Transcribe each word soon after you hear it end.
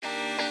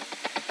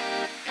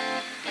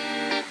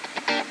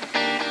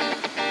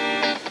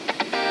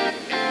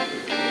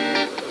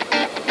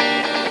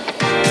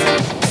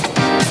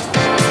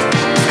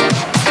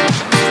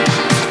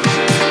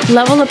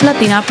Level Up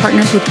Latina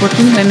partners with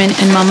working women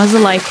and mamas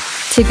alike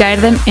to guide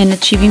them in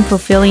achieving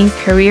fulfilling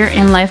career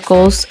and life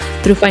goals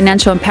through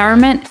financial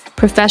empowerment,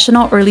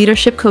 professional or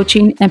leadership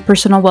coaching, and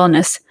personal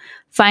wellness.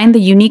 Find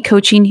the unique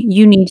coaching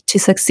you need to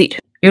succeed.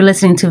 You're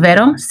listening to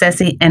Vero,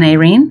 Ceci, and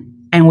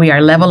Irene, and we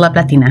are Level Up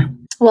Latina.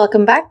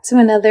 Welcome back to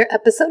another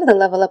episode of the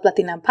Level Up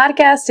Latina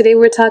podcast. Today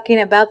we're talking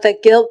about the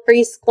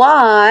Guilt-Free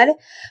Squad,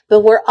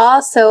 but we're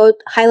also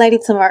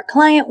highlighting some of our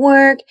client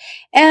work,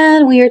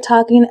 and we are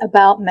talking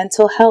about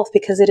mental health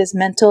because it is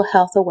Mental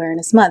Health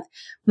Awareness Month.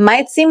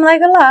 Might seem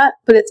like a lot,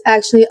 but it's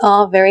actually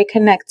all very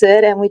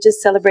connected, and we just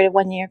celebrated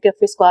 1 year of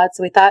Guilt-Free Squad,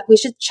 so we thought we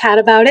should chat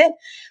about it.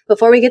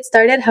 Before we get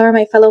started, how are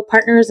my fellow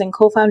partners and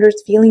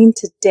co-founders feeling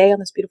today on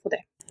this beautiful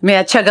day?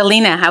 Mira,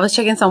 Chugalina, I was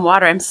chugging some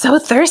water. I'm so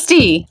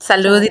thirsty.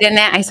 Salud, Irene.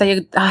 I saw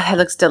you. Oh, that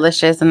looks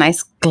delicious. A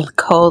nice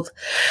cold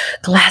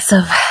glass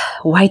of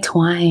white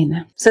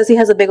wine. Ceci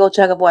has a big old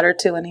jug of water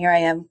too, and here I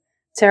am.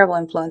 Terrible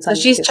influence on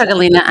so she's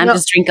Chugalina. I'm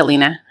just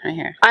Drinkalina right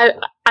here.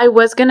 I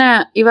was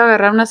gonna, iba a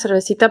agarrar una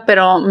cervecita,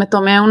 pero me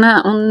tomé un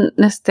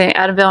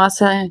Advil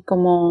hace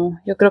como,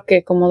 yo creo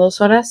que como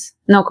 2 horas.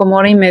 No, como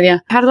hora y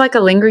media. I had like a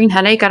lingering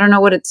headache. I don't know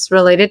what it's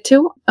related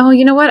to. Oh,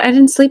 you know what? I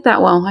didn't sleep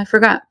that well. I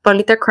forgot.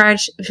 Paulita cried.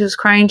 She was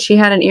crying. She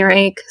had an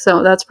earache.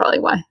 So that's probably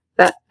why.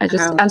 That I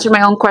just answered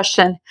my own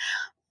question.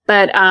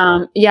 But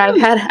yeah,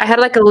 I had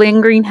like a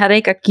lingering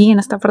headache aquí en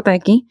esta parte de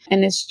aquí,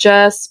 and it's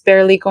just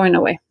barely going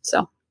away.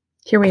 So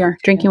here we are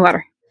drinking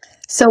water.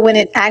 So when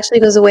it actually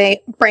goes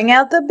away, bring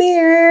out the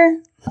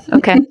beer.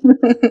 Okay.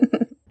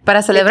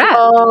 Para celebrar.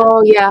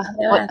 Oh, yeah.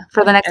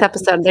 For the next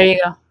episode. There you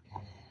go.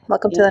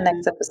 Welcome to the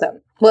next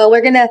episode. Well,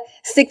 we're going to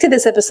stick to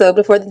this episode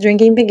before the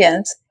drinking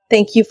begins.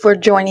 Thank you for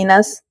joining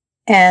us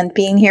and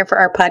being here for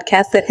our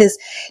podcast that has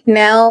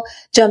now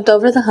jumped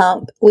over the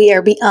hump. We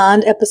are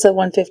beyond episode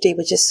 150,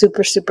 which is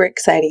super, super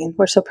exciting.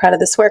 We're so proud of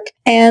this work.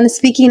 And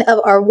speaking of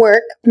our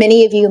work,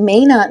 many of you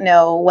may not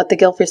know what the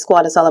Guilt-Free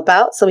Squad is all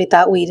about. So we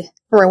thought we'd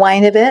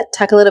rewind a bit,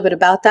 talk a little bit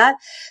about that,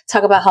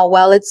 talk about how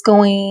well it's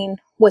going,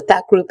 what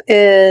that group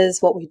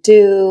is, what we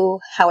do,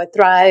 how it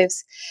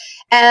thrives.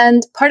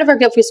 And part of our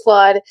Guilt-Free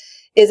Squad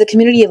is a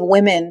community of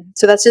women.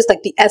 So that's just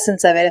like the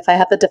essence of it. If I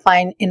have to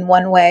define in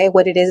one way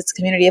what it is, it's a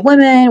community of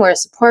women. We're a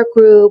support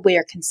group. We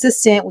are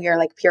consistent. We are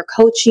like peer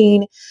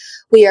coaching.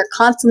 We are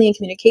constantly in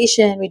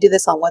communication. We do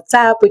this on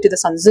WhatsApp. We do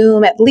this on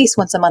Zoom, at least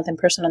once a month in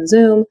person on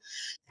Zoom,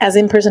 as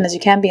in person as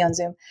you can be on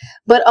Zoom.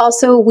 But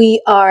also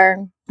we are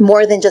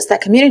more than just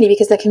that community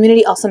because that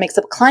community also makes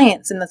up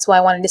clients. And that's why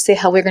I wanted to say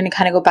how we're going to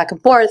kind of go back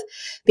and forth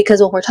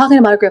because when we're talking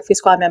about our Guilt-Free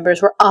Squad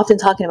members, we're often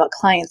talking about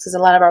clients because a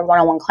lot of our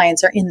one-on-one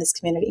clients are in this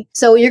community.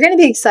 So you're going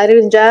to be excited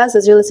and jazzed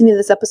as you're listening to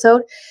this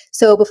episode.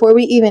 So before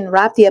we even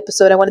wrap the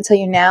episode, I want to tell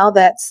you now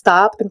that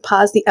stop and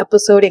pause the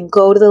episode and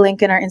go to the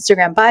link in our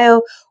Instagram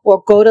bio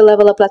or go to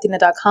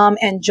leveluplatina.com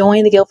and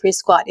join the Guilt-Free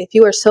Squad. If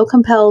you are so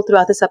compelled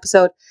throughout this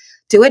episode,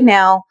 do it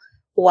now.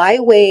 Why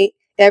wait?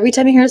 Every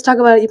time you hear us talk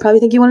about it, you probably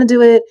think you want to do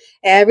it.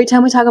 Every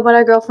time we talk about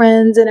our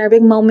girlfriends and our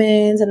big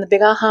moments and the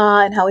big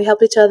aha and how we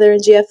help each other in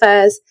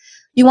GFS,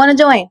 you want to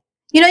join.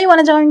 You know you want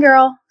to join,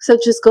 girl. So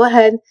just go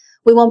ahead.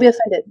 We won't be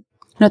offended.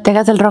 No te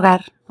hagas el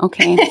rogar.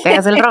 Okay. Te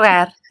hagas el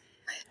rogar.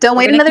 Don't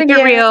wait another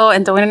year. Real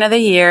and don't wait another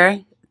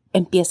year.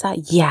 Empieza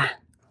ya.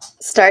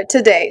 Start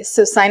today.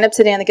 So sign up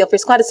today on the Guilt-Free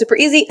Squad. It's super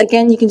easy.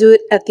 Again, you can do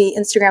it at the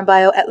Instagram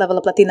bio at Level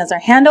Up Latina is our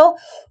handle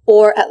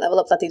or at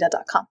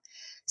leveluplatina.com.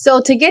 So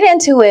to get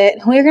into it,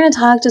 we're going to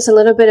talk just a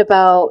little bit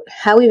about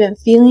how we've been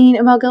feeling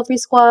about Guilt-Free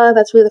Squad.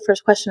 That's really the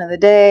first question of the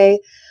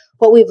day.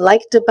 What we've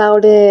liked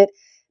about it.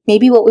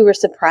 Maybe what we were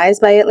surprised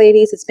by it,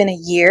 ladies. It's been a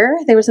year.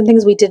 There were some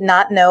things we did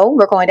not know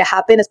were going to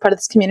happen as part of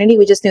this community.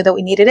 We just knew that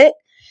we needed it.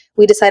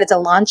 We decided to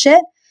launch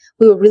it.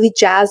 We were really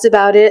jazzed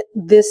about it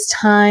this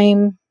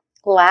time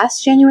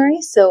last January.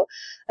 So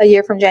a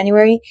year from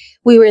January,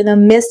 we were in the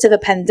midst of a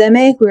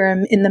pandemic. We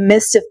were in the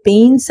midst of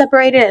being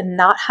separated and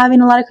not having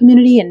a lot of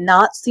community and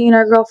not seeing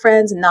our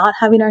girlfriends, not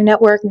having our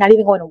network, not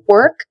even going to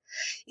work.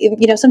 You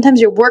know,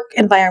 sometimes your work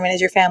environment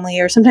is your family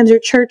or sometimes your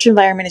church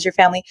environment is your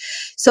family.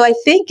 So I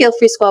think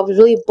Guilt-Free Squad was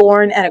really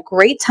born at a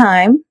great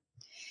time.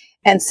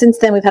 And since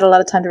then, we've had a lot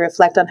of time to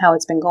reflect on how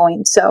it's been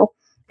going. So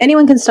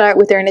anyone can start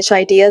with their initial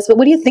ideas, but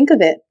what do you think of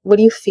it? What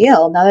do you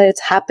feel now that it's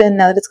happened,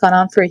 now that it's gone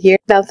on for a year,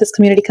 now that this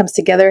community comes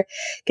together?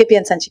 ¿Qué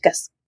piensan,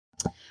 chicas?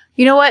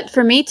 You know what?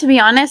 For me, to be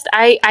honest,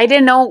 I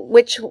didn't know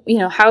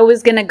how it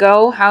was going to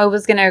go, how it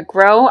was going to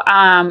grow.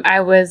 I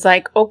was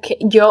like, okay,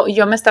 yo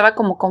me estaba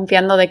como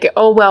confiando de que,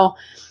 oh, well,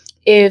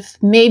 if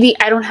maybe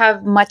I don't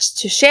have much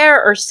to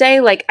share or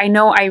say, like I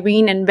know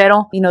Irene and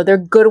Vero, they're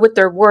good with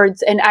their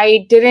words. And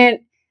I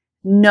didn't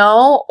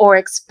know or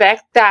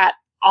expect that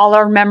all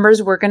our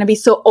members were going to be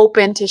so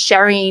open to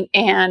sharing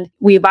and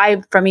we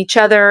vibe from each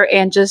other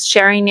and just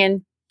sharing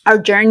in our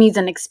journeys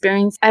and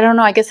experience. I don't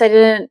know. I guess I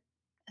didn't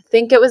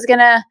think it was going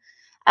to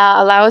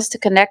allow us to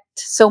connect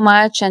so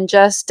much and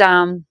just,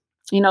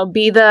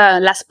 be the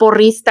las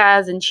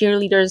porristas and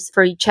cheerleaders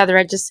for each other.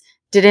 I just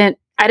didn't,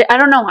 I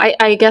don't know.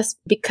 I guess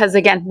because,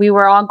 again, we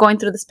were all going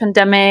through this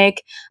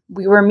pandemic.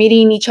 We were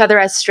meeting each other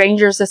as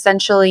strangers,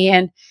 essentially,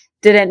 and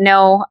didn't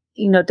know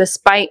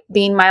despite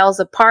being miles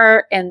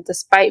apart and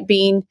despite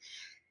being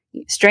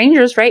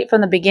strangers right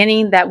from the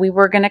beginning, that we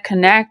were going to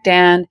connect.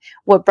 And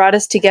what brought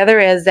us together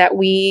is that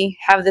we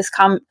have this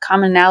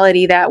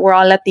commonality that we're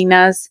all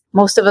Latinas.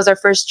 Most of us are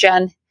first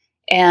gen.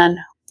 And,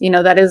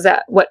 that is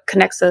what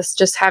connects us,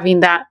 just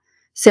having that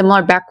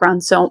similar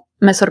background. So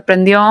me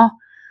sorprendió.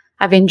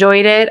 I've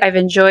enjoyed it. I've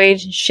enjoyed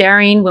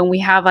sharing when we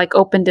have like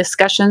open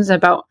discussions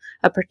about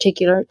a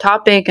particular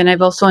topic. And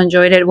I've also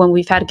enjoyed it when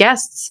we've had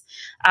guests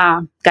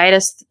guide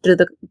us through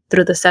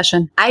the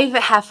session. I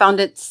have found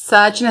it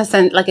such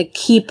like a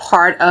key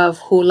part of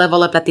who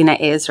Level Up Latina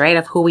is, right?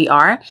 Of who we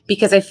are.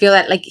 Because I feel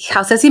that like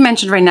how Ceci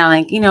mentioned right now,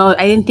 like,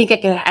 I didn't think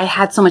I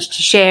had so much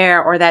to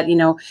share, or that,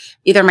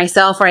 either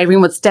myself or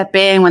Irene would step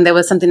in when there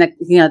was something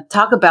to,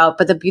 talk about.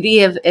 But the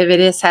beauty of it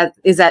is that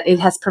it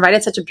has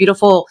provided such a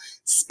beautiful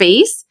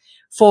space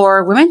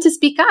for women to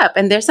speak up.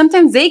 And there's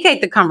sometimes they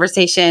guide the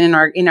conversation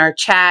in our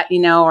chat,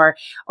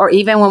 or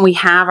even when we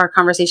have our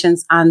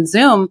conversations on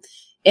Zoom.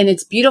 And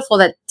it's beautiful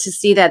to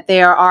see that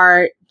there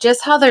are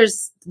just how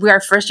we are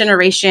first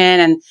generation,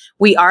 and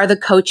we are the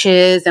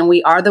coaches, and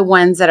we are the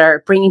ones that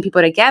are bringing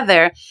people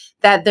together,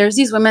 that there's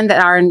these women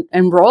that are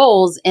in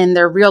roles in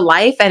their real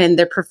life and in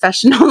their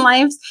professional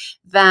lives,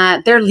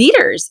 that they're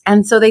leaders.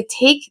 And so they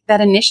take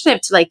that initiative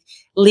to like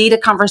lead a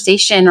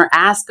conversation or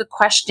ask a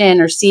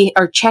question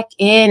or check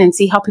in and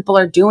see how people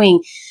are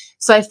doing.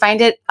 So I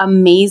find it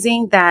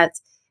amazing that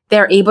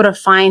they're able to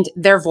find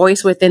their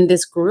voice within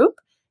this group.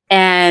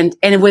 And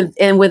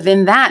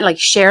within that, like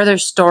share their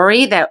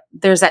story, that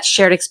there's that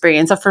shared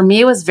experience. So for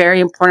me, it was very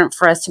important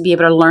for us to be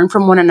able to learn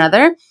from one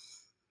another,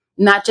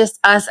 not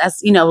just us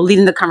as,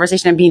 leading the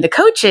conversation and being the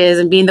coaches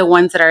and being the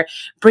ones that are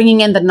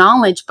bringing in the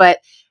knowledge, but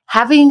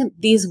having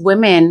these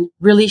women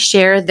really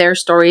share their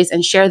stories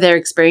and share their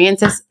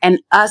experiences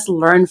and us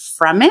learn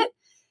from it.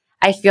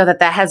 I feel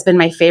that has been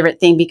my favorite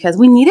thing, because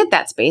we needed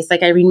that space.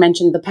 Like Irene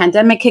mentioned, the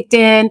pandemic kicked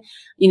in,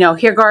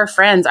 here go our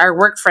friends, our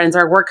work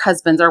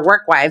husbands, our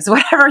work wives,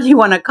 whatever you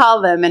want to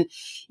call them. And,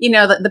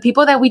 the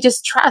people that we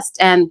just trust.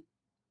 And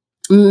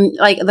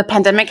like the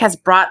pandemic has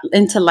brought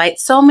into light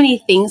so many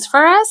things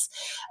for us.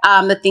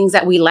 The things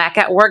that we lack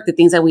at work, the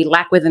things that we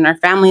lack within our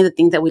family, the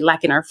things that we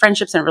lack in our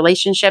friendships and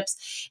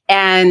relationships.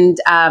 And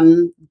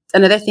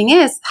another thing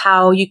is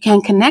how you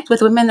can connect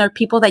with women or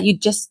people that you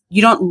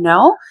don't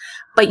know,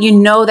 but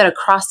that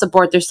across the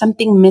board, there's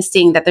something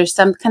missing, that there's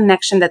some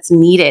connection that's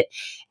needed.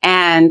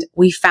 And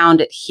we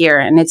found it here,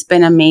 and it's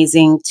been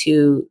amazing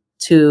to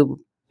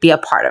be a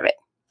part of it.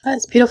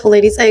 That's beautiful,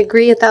 ladies. I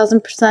agree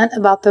 1,000%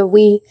 about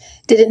we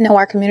didn't know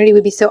our community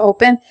would be so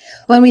open.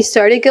 When we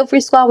started Guilt Free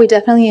Squad, we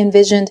definitely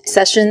envisioned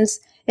sessions.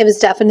 It was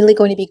definitely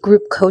going to be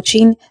group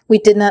coaching. We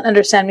did not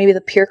understand maybe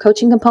the peer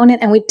coaching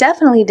component, and we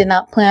definitely did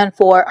not plan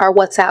for our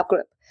WhatsApp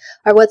group.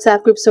 Our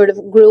WhatsApp group sort of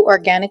grew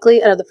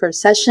organically out of the first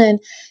session.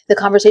 The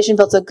conversation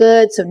felt so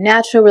good, so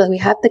natural. We're like, we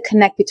have to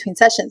connect between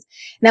sessions.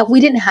 Now, if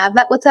we didn't have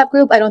that WhatsApp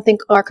group, I don't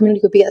think our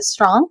community would be as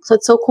strong. So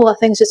it's so cool how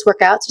things just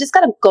work out. So just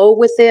got to go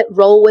with it,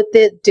 roll with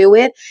it, do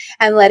it,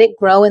 and let it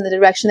grow in the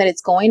direction that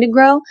it's going to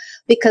grow.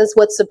 Because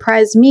what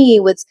surprised me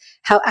was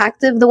how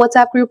active the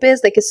WhatsApp group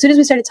is. Like as soon as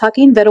we started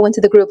talking, Vero went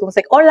to the group and was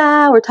like,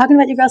 hola, we're talking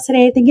about you girls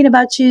today, thinking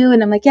about you.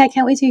 And I'm like, yeah, I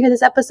can't wait to hear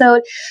this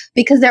episode,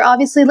 because they're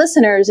obviously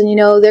listeners and,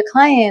 they're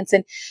clients.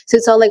 And so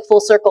it's all like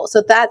full circle.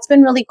 So that's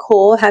been really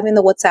cool, having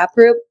the WhatsApp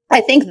group. I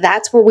think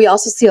that's where we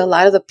also see a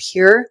lot of the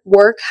pure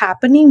work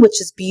happening,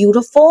 which is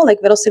beautiful. Like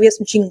Vero se veía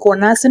some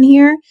chingonas in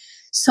here.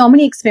 So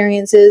many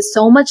experiences,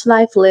 so much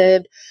life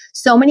lived,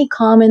 so many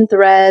common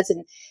threads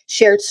and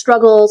shared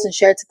struggles and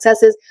shared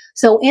successes.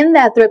 So in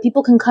that thread,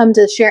 people can come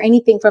to share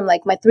anything from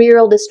like my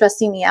 3-year-old is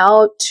stressing me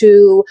out,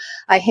 to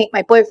I hate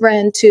my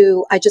boyfriend,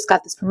 to I just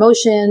got this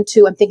promotion,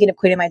 to I'm thinking of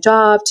quitting my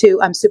job,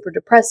 to I'm super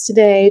depressed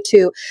today,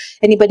 to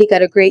anybody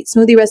got a great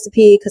smoothie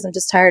recipe because I'm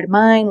just tired of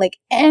mine. Like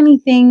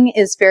anything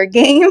is fair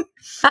game.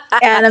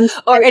 And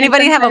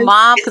anybody have a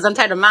mom because I'm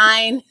tired of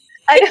mine.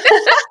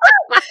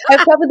 I'm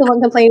probably the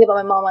one complaining about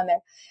my mom on there.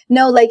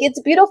 No, like it's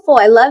beautiful.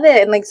 I love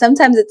it. And like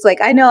sometimes it's like,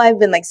 I know I've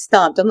been like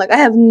stumped. I'm like, I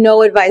have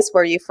no advice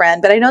for you,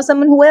 friend, but I know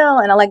someone who will.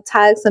 And I'll like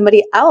tag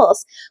somebody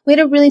else. We had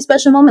a really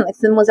special moment. Like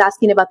someone was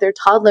asking about their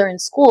toddler in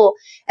school,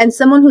 and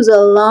someone who's a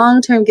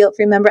long-term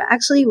guilt-free member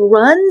actually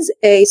runs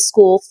a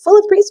school full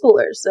of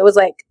preschoolers. So it was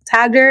like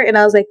tagged her, and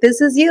I was like, this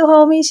is you,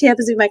 homie. She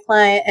happens to be my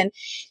client. And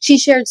she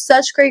shared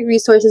such great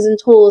resources and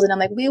tools. And I'm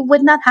like, we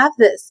would not have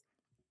this.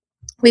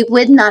 We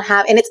would not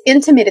have, and it's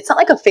intimate. It's not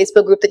like a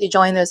Facebook group that you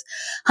join. There's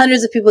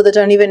hundreds of people that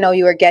don't even know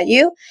you or get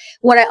you.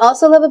 What I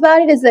also love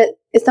about it is that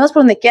estamos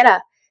por donde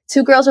quiera.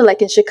 2 girls are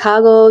like in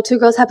Chicago. 2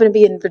 girls happen to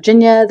be in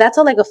Virginia. That's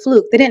all like a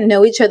fluke. They didn't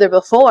know each other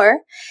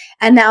before,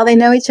 and now they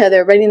know each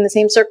other right in the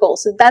same circle.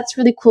 So that's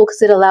really cool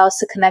because it allows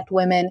to connect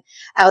women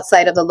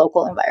outside of the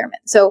local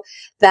environment. So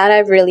that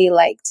I've really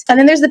liked. And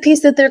then there's the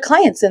piece that there are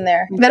clients in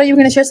there. Vero, you were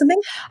going to share something?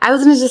 I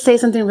was going to just say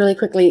something really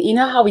quickly. You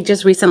know how we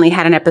just recently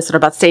had an episode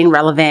about staying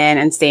relevant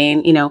and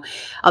staying,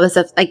 all this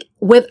stuff. Like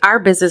with our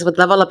business, with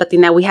Level Up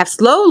Latina, we have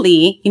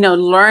slowly,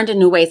 learned in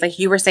new ways. Like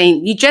you were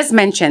saying, you just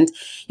mentioned,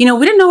 we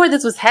didn't know where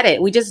this was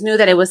headed. We just knew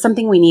that it was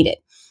something we needed.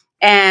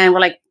 And we're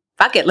like,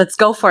 fuck it, let's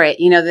go for it.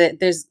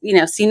 There's,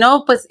 si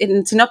no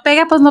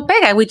pega, pues no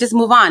pega. We just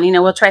move on,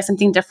 we'll try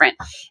something different.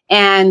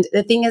 And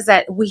the thing is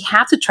that we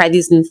have to try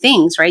these new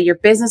things, right? Your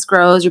business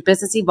grows, your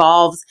business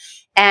evolves.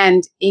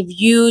 And if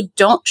you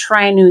don't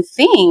try new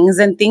things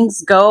and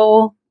things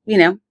go,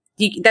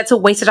 that's a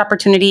wasted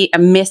opportunity, a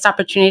missed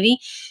opportunity.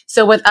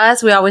 So with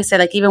us, we always say,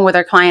 like, even with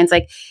our clients,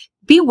 like,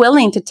 be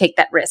willing to take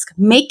that risk,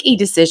 make a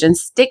decision,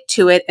 stick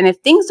to it. And if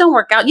things don't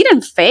work out, you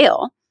didn't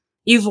fail.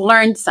 You've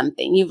learned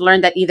something. You've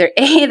learned that either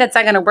A, that's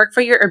not going to work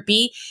for you, or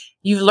B,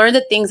 you've learned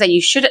the things that you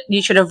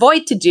should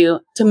avoid to do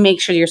to make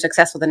sure you're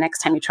successful the next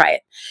time you try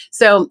it.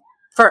 So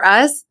for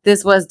us,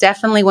 this was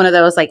definitely one of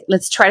those, like,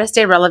 let's try to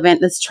stay relevant.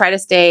 Let's try to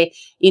stay,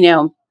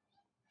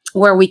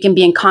 where we can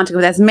be in contact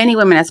with as many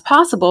women as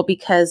possible,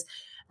 because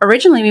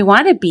originally we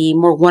wanted to be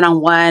more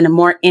one-on-one,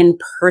 more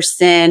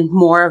in-person,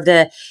 more of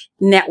the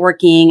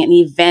networking and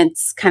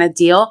events kind of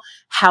deal.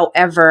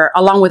 However,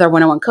 along with our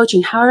one-on-one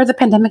coaching, however, the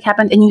pandemic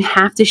happened and you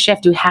have to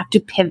shift, you have to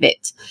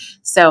pivot.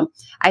 So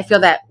I feel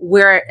that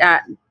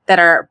that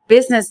our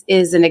business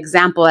is an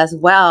example, as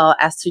well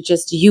as to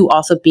just you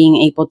also being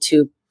able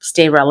to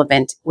stay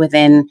relevant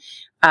within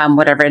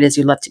whatever it is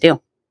you love to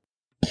do.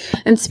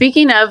 And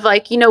speaking of,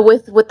 like,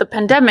 with the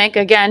pandemic,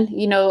 again,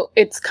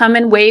 it's come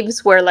in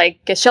waves where, like,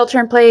 que shelter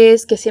in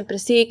place, que siempre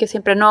sí, que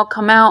siempre no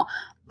come out.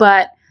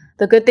 But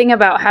the good thing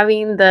about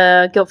having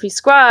the Guilt Free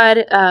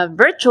Squad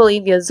virtually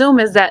via Zoom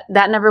is that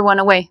never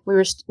went away.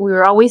 We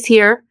were always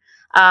here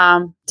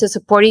to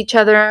support each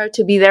other,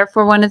 to be there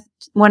for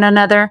one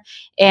another,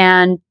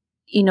 and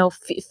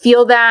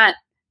feel that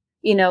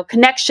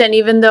connection,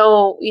 even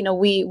though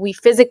we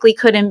physically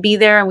couldn't be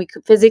there and we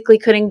physically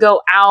couldn't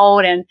go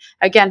out. And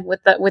again, with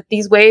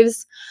these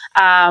waves,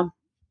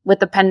 with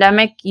the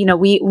pandemic,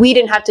 we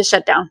didn't have to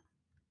shut down.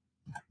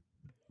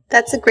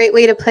 That's a great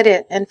way to put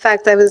it. In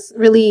fact, I was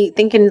really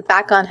thinking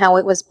back on how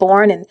it was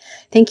born, and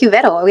thank you,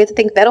 Vero. We have to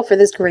thank Vero for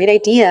this great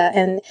idea,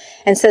 and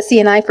Ceci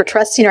and I for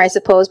trusting her, I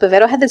suppose. But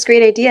Vero had this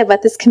great idea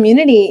about this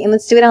community, and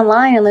let's do it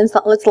online, and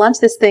let's launch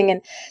this thing.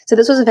 And so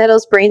this was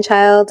Vero's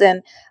brainchild,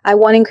 and I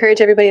want to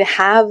encourage everybody to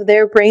have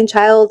their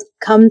brainchild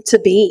come to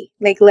be.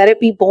 Like, let it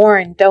be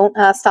born. Don't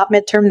stop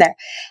midterm there.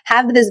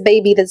 Have this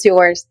baby that's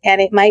yours, and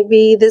it might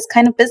be this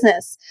kind of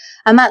business.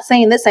 I'm not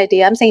saying this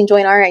idea, I'm saying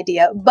join our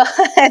idea, but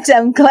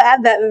I'm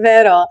glad that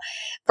Vero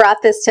brought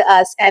this to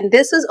us. And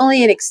this was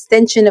only an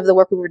extension of the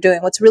work we were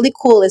doing. What's really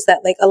cool is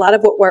that, like, a lot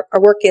of what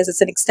our work is, it's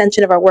an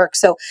extension of our work.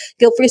 So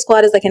Guilt Free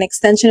Squad is like an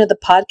extension of the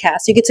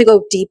podcast. You get to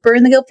go deeper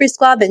in the Guilt Free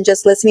Squad than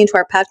just listening to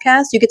our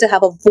podcast. You get to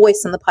have a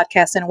voice on the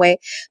podcast in a way,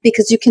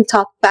 because you can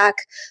talk back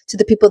to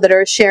the people that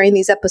are sharing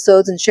these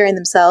episodes and sharing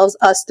themselves.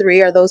 Us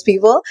three are those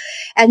people.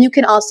 And you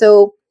can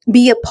also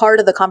be a part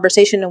of the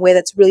conversation in a way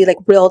that's really, like,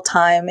 real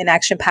time and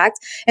action packed.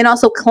 And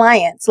also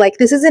clients, like,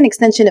 this is an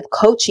extension of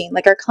coaching.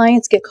 Like, our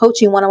clients get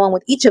coaching one-on-one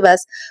with each of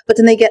us, but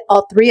then they get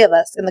all three of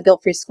us in the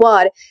Guilt Free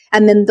Squad.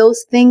 And then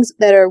those things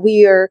that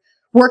we are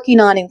working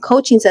on in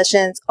coaching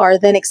sessions are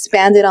then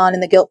expanded on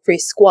in the Guilt Free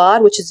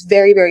Squad, which is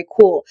very, very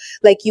cool.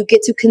 Like, you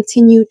get to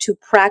continue to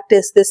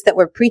practice this that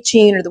we're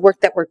preaching or the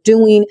work that we're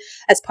doing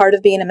as part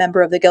of being a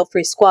member of the Guilt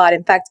Free Squad.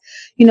 In fact,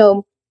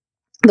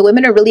 the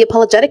women are really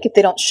apologetic if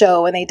they don't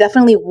show, and they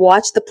definitely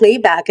watch the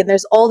playback. And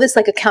there's all this,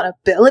 like,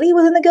 accountability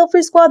within the Guilt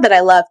Free Squad that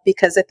I love,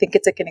 because I think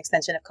it's like an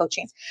extension of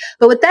coaching.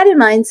 But with that in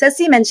mind,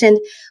 Ceci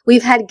mentioned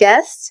we've had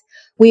guests,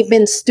 we've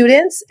been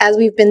students as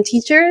we've been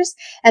teachers.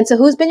 And so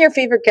who's been your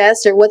favorite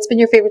guest, or what's been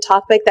your favorite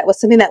topic that was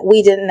something that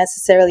we didn't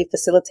necessarily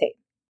facilitate?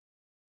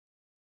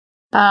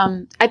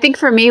 I think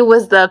for me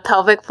was the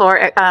pelvic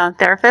floor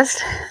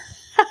therapist.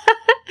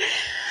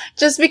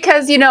 Just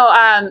because,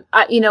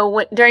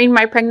 during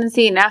my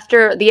pregnancy and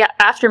after the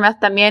aftermath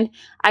también,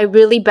 I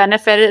really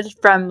benefited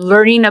from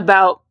learning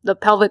about the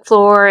pelvic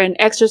floor and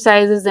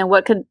exercises and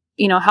what could,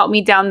 help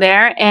me down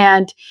there.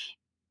 And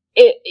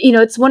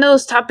it's one of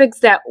those topics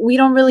that we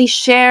don't really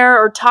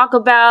share or talk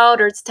about,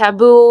 or it's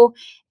taboo.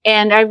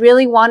 And I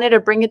really wanted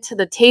to bring it to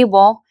the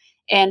table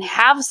and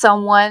have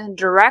someone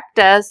direct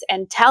us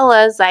and tell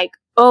us, like,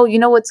 oh,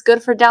 what's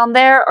good for down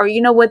there, or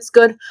what's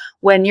good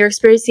when you're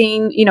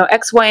experiencing,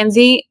 X, Y, and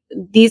Z,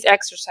 these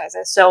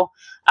exercises. So,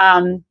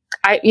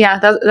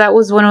 that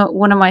was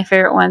one of my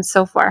favorite ones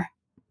so far.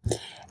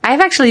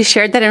 I've actually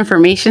shared that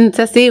information,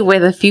 Ceci,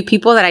 with a few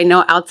people that I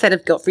know outside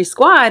of Guilt Free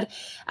Squad,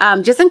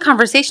 just in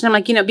conversation. I'm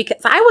like,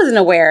 because I wasn't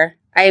aware.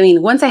 I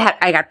mean, once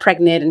I got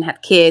pregnant and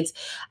had kids,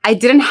 I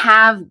didn't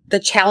have the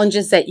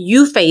challenges that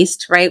you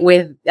faced, right,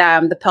 with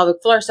the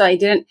pelvic floor. So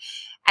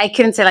I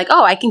couldn't say, like,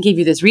 oh, I can give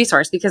you this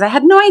resource, because I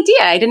had no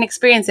idea. I didn't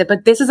experience it,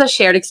 but this is a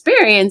shared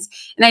experience.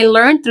 And I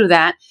learned through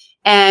that.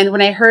 And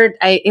when I heard,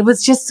 it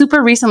was just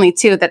super recently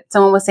too, that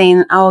someone was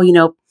saying,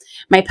 oh,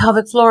 my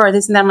pelvic floor,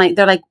 this and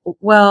that.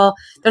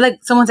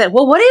 Someone said,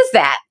 well, what is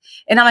that?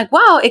 And I'm like,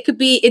 well, it could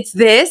be, it's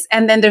this.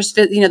 And then there's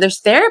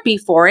therapy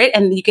for it,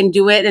 and you can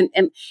do it.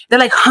 And they're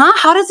like, huh?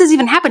 How does this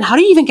even happen? How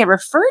do you even get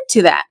referred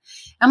to that?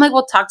 I'm like,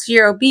 well, talk to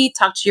your OB,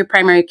 talk to your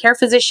primary care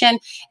physician,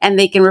 and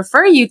they can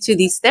refer you to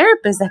these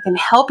therapists that can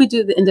help you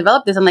do and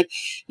develop this. I'm like,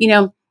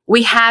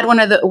 we had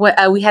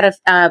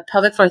a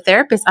pelvic floor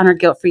therapist on our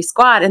guilt-free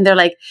squad, and they're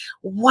like,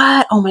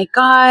 what? Oh my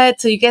God.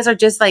 So you guys are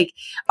just like,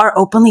 are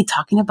openly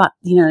talking about,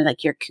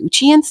 like your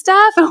coochie and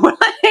stuff? And we're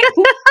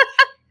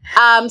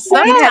like,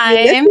 sometimes,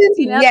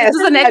 yes,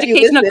 this is an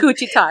educational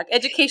coochie talk.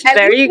 Educational.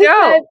 There you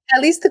go.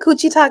 At least the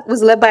coochie talk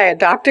was led by a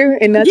doctor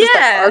and not just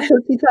like our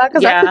coochie talk.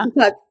 Because our coochie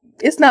talk,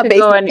 it's not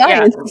based on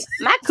science.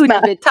 My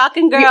coochie been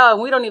talking, girl,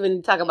 and we don't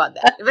even talk about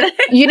that.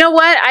 You know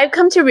what? I've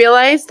come to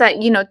realize that,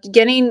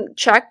 getting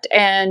checked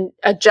and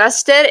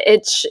adjusted,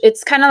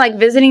 it's kind of like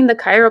visiting the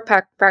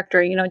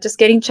chiropractor, just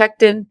getting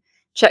checked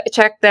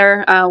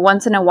there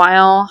once in a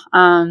while.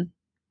 Why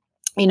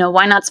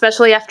not?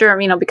 Especially after,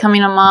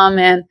 becoming a mom,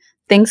 and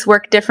things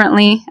work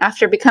differently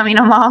after becoming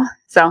a mom.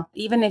 So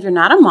even if you're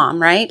not a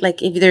mom, right?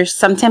 Like if there's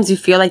sometimes you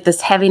feel like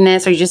this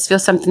heaviness, or you just feel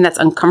something that's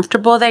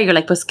uncomfortable there, you're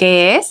like, pues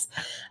qué es?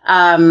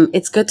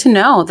 It's good to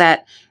know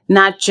that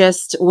not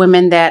just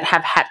women that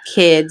have had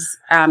kids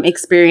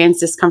experience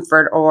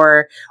discomfort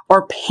or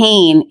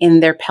pain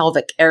in their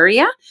pelvic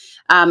area.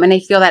 And I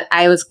feel that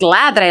I was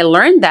glad that I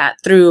learned that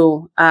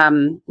through,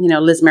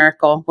 Liz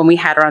Miracle when we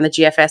had her on the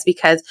GFS,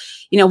 because,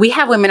 we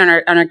have women on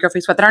our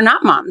girlfriend squad that are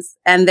not moms,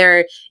 and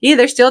they're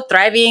still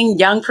thriving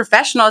young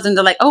professionals, and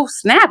they're like, oh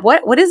snap,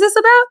 what is this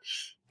about?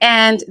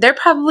 And they're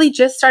probably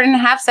just starting to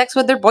have sex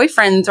with their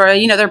boyfriends or,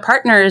 their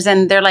partners.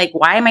 And they're like,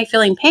 why am I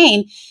feeling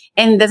pain?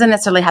 And it doesn't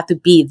necessarily have to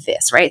be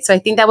this, right? So I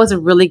think that was a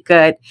really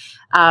good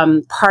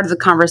part of the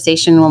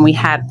conversation when we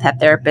had that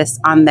therapist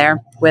on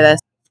there with us.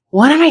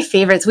 One of my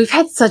favorites, we've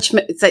had such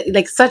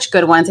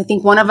good ones. I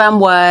think one of them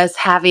was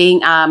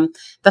having having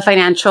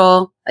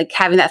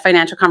that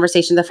financial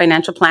conversation, the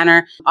financial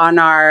planner on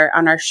our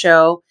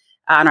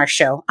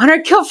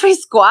guilt-free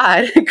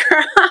squad.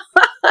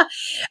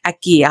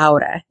 Aquí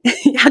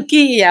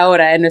y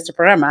ahora en nuestro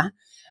programa.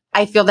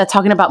 I feel that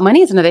talking about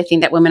money is another thing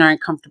that women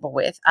aren't comfortable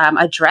with.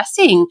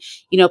 Addressing,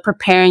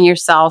 preparing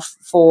yourself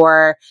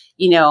for,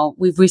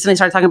 we've recently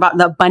started talking about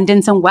the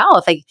abundance and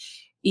wealth. Like,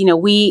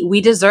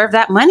 we deserve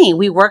that money.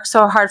 We work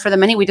so hard for the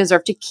money. We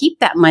deserve to keep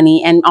that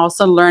money and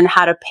also learn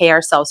how to pay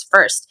ourselves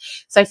first.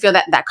 So I feel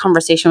that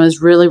conversation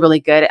was really, really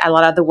good. A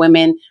lot of the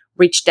women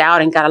reached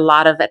out and got a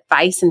lot of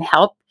advice and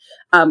help,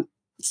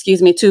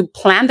 to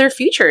plan their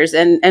futures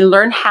and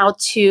learn how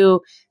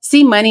to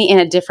see money in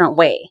a different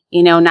way,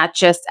 not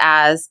just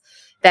as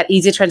that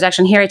easy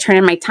transaction. Here, I turn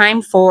in my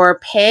time for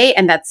pay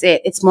and that's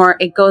it. It's more,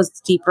 it goes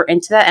deeper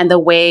into that. And the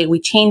way we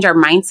change our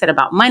mindset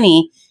about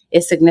money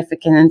is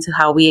significant into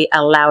how we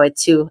allow it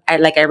to,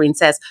 like Irene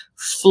says,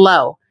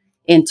 flow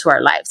into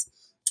our lives.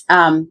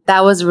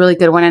 That was a really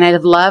good one. And I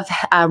love,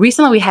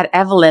 recently we had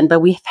Evelyn,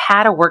 but we've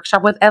had a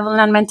workshop with Evelyn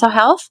on mental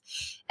health.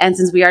 And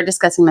since we are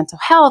discussing mental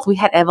health, we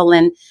had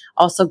Evelyn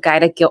also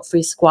guide a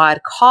guilt-free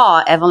squad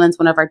call. Evelyn's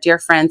one of our dear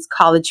friends,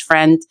 college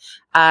friend,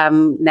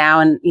 now,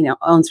 and,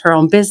 owns her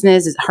own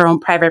business, is her own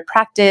private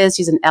practice.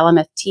 She's an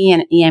LMFT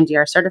and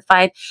EMDR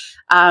certified.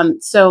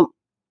 So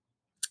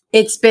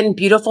it's been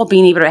beautiful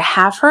being able to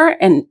have her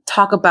and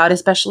talk about,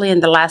 especially in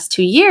the last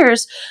 2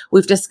 years,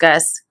 we've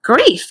discussed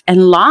grief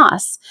and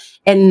loss,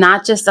 and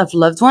not just of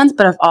loved ones,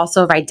 but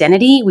also of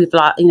identity. We've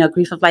lost,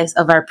 grief of lives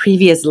of our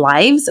previous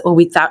lives, what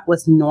we thought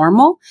was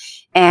normal,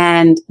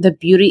 and the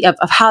beauty of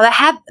how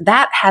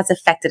that has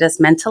affected us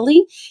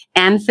mentally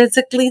and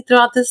physically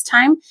throughout this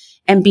time.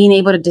 And being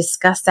able to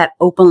discuss that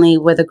openly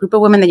with a group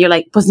of women that you're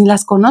like, pues ni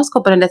las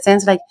conozco, but in a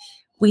sense, like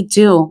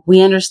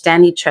we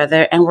understand each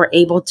other, and we're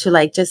able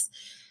to just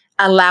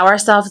allow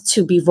ourselves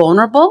to be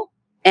vulnerable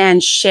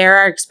and share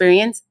our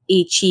experience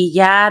y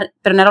chillar.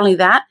 But not only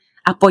that,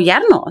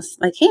 apoyarnos.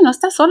 Like, hey, no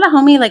estás sola,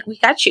 homie. Like, we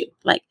got you.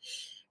 Like,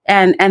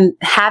 and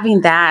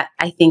having that,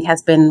 I think,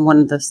 has been one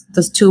of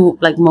those two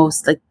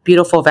most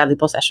beautiful,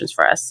 valuable sessions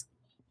for us.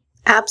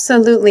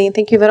 Absolutely.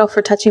 Thank you, Vero,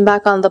 for touching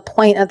back on the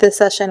point of this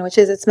session, which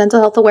is it's mental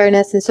health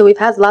awareness. And so we've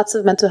had lots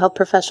of mental health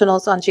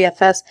professionals on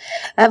GFS.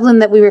 Evelyn,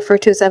 that we refer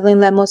to as Evelyn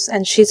Lemos,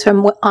 and she's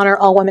from Honor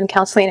All Women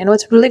Counseling. And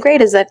what's really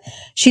great is that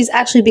she's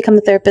actually become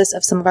the therapist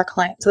of some of our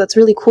clients. So that's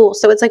really cool.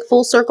 So it's like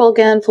full circle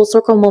again, full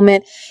circle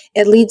moment.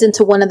 It leads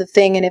into one other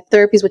thing. And if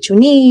therapy is what you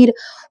need,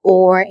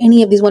 or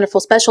any of these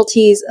wonderful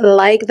specialties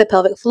like the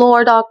pelvic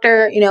floor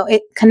doctor,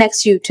 it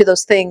connects you to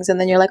those things. And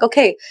then you're like,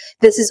 okay,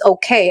 this is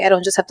okay. I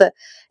don't just have to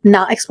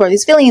not explore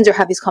these feelings or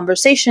have these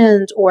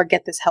conversations or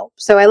get this help.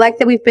 So I like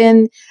that we've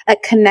been a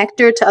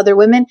connector to other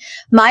women.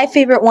 My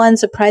favorite one,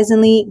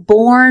 surprisingly,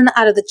 born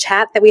out of the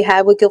chat that we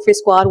had with Guilt Free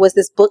Squad, was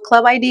this book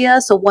club idea.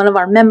 So one of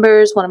our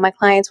members, one of my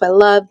clients who I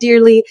love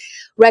dearly,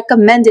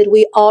 recommended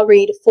we all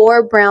read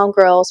 4 Brown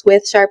Girls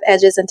with Sharp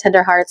Edges and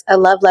Tender Hearts, a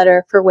love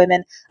letter for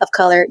women of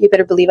color. You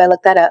better believe I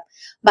looked that up.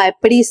 By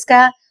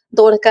Prisca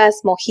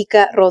Dorcas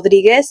Mojica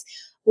Rodriguez.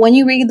 When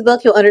you read the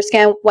book, you'll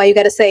understand why you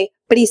got to say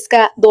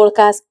Prisca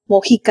Dorcas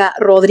Mojica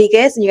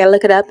Rodriguez, and you got to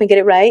look it up and get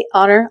it right.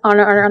 Honor,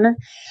 honor, honor,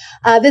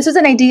 honor. This was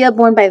an idea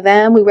born by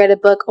them. We read a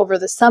book over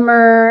the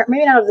summer,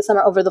 maybe not over the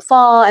summer, over the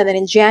fall. And then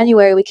in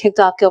January, we kicked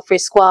off Guilt Free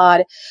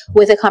Squad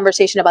with a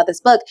conversation about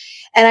this book.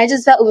 And I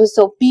just felt it was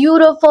so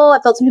beautiful.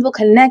 I felt some people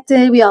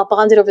connected. We all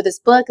bonded over this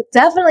book.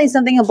 Definitely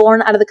something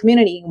born out of the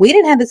community. We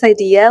didn't have this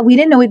idea. We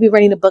didn't know we'd be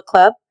running a book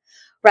club,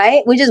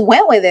 right? We just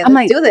went with it.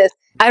 Let's do this.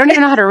 I don't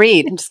even know how to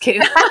read. I'm just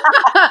kidding.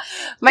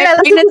 My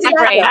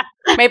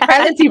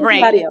pregnancy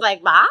brain is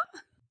like, bah?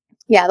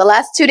 Yeah, the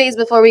last 2 days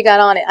before we got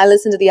on it, I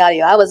listened to the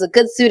audio. I was a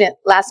good student,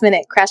 last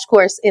minute crash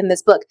course in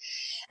this book.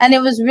 And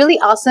it was really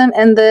awesome.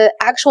 And the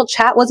actual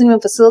chat wasn't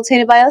even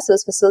facilitated by us. It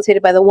was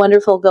facilitated by the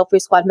wonderful Guilt Free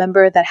Squad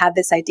member that had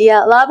this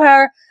idea. Love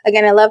her.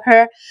 Again, I love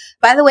her.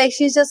 By the way,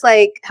 she's just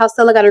like how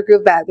Stella got her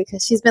groove back,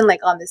 because she's been like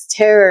on this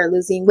terror,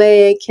 losing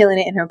weight, killing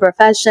it in her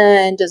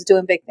profession, just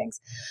doing big things.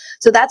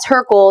 So that's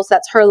her goals.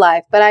 That's her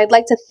life. But I'd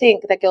like to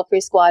think that Guilt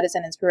Free Squad is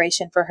an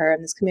inspiration for her,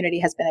 and this community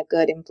has been a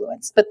good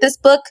influence. But this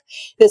book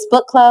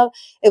club,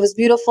 it was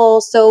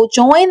beautiful. So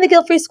join the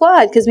Guilt Free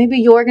Squad, because maybe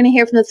you're going to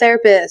hear from the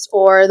therapist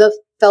or the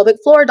pelvic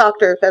floor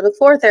doctor, pelvic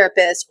floor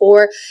therapist,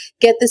 or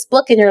get this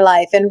book in your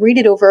life and read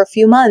it over a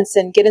few months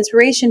and get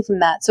inspiration from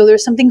that. So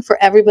there's something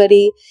for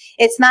everybody.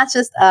 It's not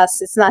just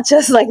us. It's not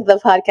just like the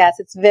podcast.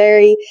 It's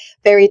very,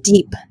 very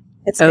deep.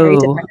 It's very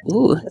different.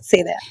 Ooh. Let's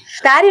say that.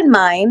 That in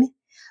mind,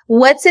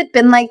 what's it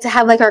been like to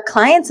have like our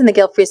clients in the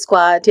Guilt Free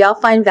Squad? Do y'all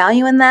find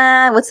value in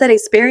that? What's that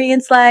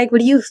experience like? What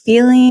are you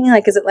feeling?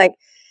 Like, is it like,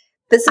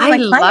 this is my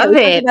client? Love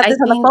it. We talked about this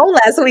on the phone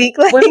last week.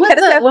 Like, when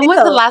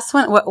was the last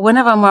one? One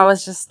of them where I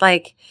was just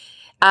like,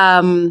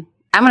 I'm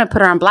going to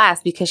put her on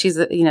blast because she's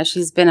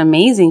been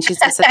amazing. She's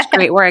done such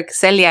great work.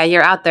 Celia,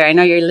 you're out there. I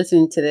know you're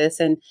listening to this.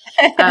 And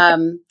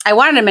I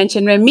wanted to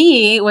mention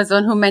Remy was the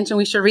one who mentioned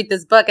we should read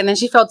this book. And then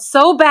she felt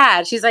so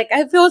bad. She's like,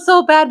 I feel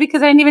so bad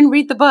because I didn't even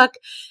read the book.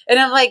 And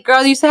I'm like,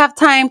 girl, you still have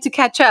time to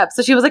catch up.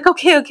 So she was like,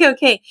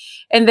 okay.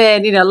 And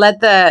then,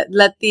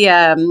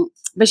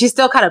 but she's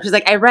still caught up. She's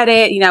like, I read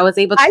it. I was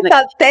able to. I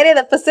thought Tere,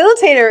 the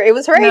facilitator, it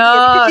was her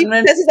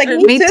idea. She's like,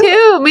 me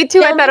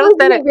too. I thought it was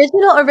the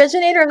original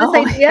originator of this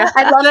idea.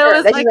 I love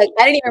her. She's like,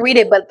 I didn't even read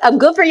it, but I'm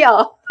good for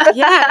y'all.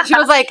 Yeah. She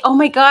was like, oh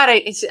my God.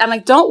 I'm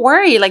like, don't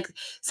worry. Like,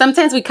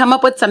 sometimes we come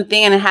up with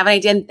something and have an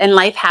idea and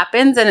life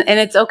happens and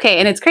it's okay.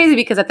 And it's crazy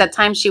because at that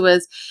time she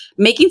was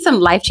making some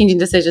life-changing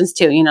decisions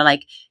too.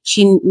 Like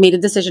she made a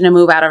decision to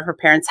move out of her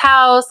parents'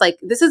 house. Like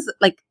this is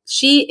like,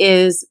 she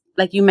is,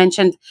 like you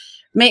mentioned,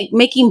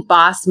 making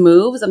boss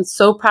moves. I'm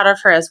so proud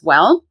of her as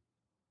well.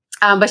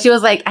 But she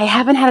was like, I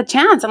haven't had a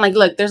chance. I'm like,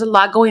 look, there's a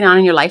lot going on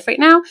in your life right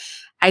now.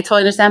 I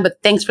totally understand, but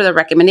thanks for the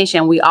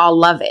recommendation. We all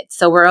love it.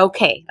 So we're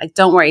okay. Like,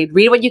 don't worry.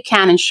 Read what you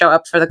can and show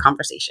up for the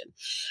conversation.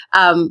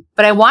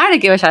 But I wanted to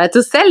give a shout out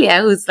to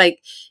Celia, who's like,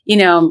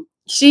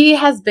 she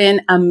has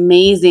been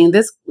amazing.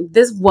 This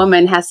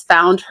woman has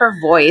found her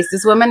voice.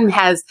 This woman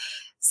has,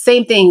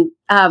 same thing,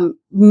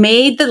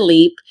 made the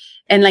leap.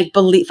 And like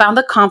found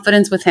the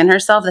confidence within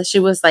herself that she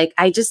was like,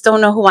 I just don't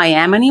know who I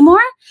am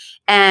anymore.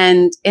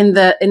 And in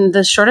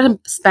the shorter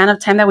span of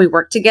time that we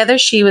worked together,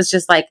 she was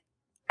just like,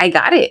 I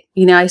got it.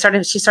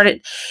 She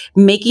started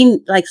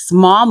making like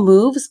small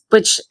moves,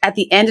 which at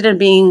the end ended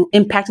up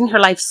impacting her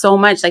life so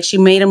much. Like she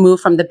made a move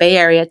from the Bay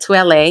Area to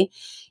LA,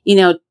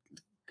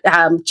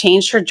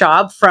 changed her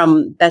job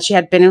from that she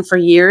had been in for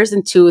years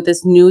into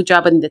this new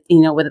job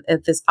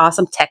with this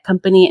awesome tech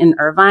company in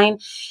Irvine.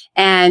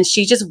 And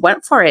she just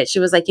went for it. She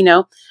was like,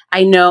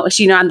 I know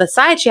on the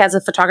side, she has a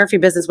photography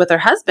business with her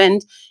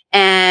husband.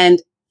 And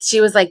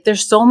she was like,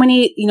 there's so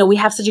many, we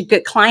have such a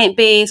good client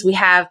base. We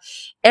have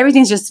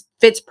everything just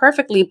fits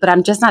perfectly, but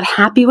I'm just not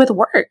happy with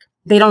work.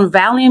 They don't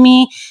value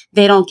me.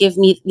 They don't give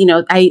me,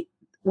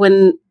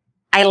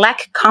 I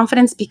lack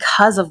confidence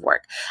because of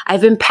work.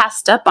 I've been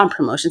passed up on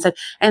promotions.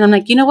 And I'm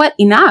like, you know what?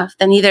 Enough.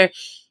 Then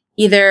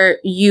either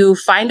you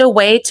find a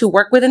way to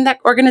work within that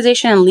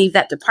organization and leave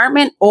that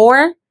department,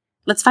 or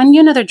let's find you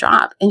another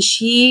job. And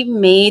she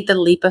made the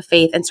leap of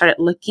faith and started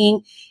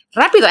looking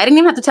rapido. I didn't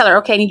even have to tell her,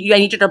 okay, I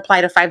need you to apply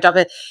to 5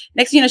 jobs.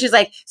 Next, she's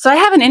like, so I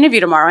have an interview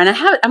tomorrow. And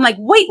I'm like,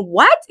 wait,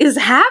 what is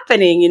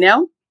happening?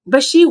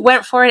 But she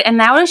went for it. And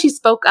now she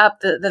spoke up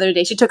the other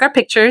day, she took our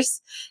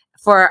pictures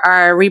for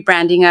our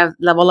rebranding of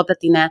Level Up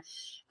Latina.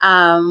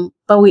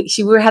 But we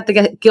were at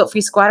the Guilt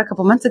Free Squad a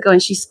couple months ago,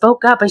 and she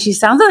spoke up, and she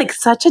sounded like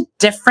such a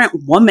different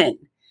woman.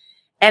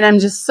 And I'm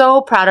just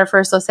so proud of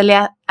her. So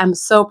Celia, I'm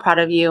so proud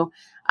of you.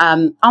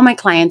 All my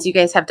clients, you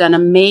guys have done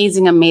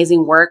amazing,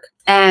 amazing work,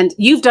 and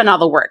you've done all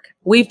the work.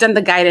 We've done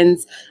the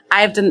guidance.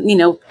 I've done,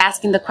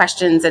 asking the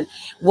questions and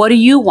what do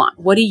you want?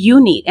 What do you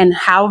need? And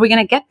how are we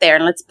going to get there?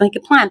 And let's make a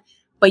plan.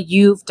 But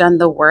you've done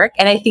the work.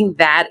 And I think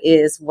that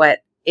is what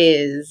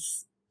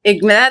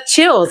that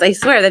chills. I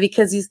swear that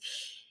because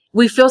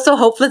we feel so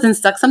hopeless and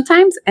stuck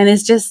sometimes. And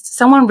it's just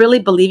someone really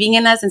believing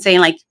in us and saying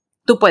like,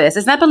 tú puedes.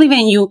 It's not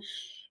believing in you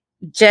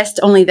just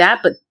only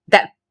that, but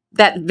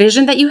that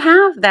vision that you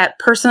have, that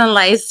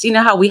personalized,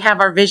 how we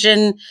have our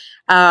vision,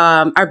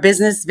 our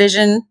business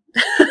vision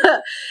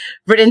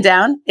written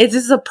down. This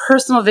is a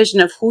personal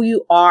vision of who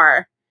you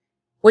are,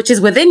 which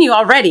is within you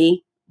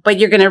already, but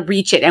you're going to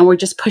reach it. And we're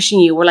just pushing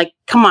you. We're like,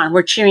 come on,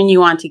 we're cheering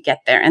you on to get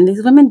there. And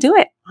these women do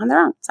it on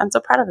their own. So I'm so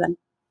proud of them.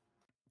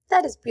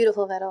 That is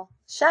beautiful, Vero.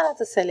 Shout out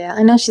to Celia.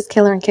 I know she's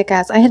killer and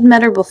kick-ass. I had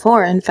met her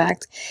before, in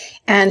fact,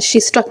 and she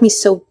struck me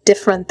so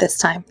different this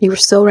time. You were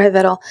so right,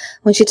 Vero.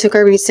 When she took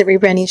our recent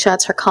rebranding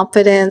shots, her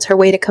confidence, her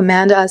way to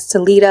command us, to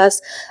lead us.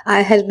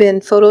 I had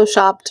been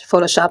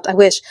photographed, I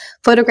wish,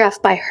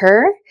 photographed by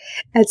her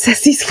at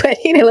Ceci's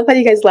wedding. I love how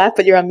you guys laugh,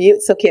 but you're on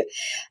mute. So cute.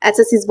 At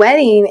Ceci's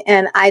wedding,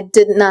 and I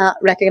did not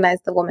recognize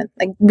the woman.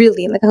 Like,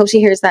 really. Like, I hope she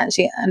hears that and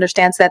she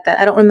understands that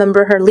I don't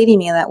remember her leading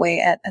me in that way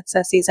at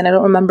Ceci's, and I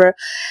don't remember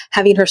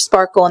having her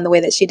sparkle in the way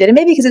that she did. And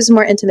maybe because it was a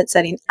more intimate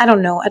setting. I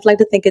don't know. I'd like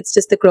to think it's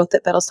just the growth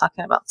that Vero's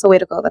talking about. So way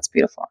to go. That's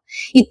beautiful.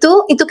 ¿Y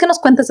tú qué nos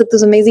cuentas de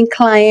tus amazing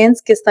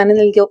clients que están en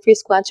el Guilt Free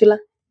Squad, chula?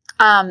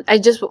 I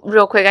just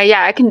real quick,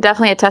 I can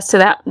definitely attest to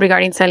that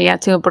regarding Celia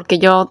too,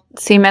 porque yo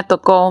sí me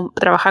tocó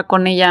trabajar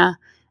con ella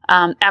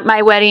at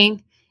my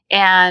wedding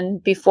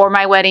and before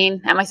my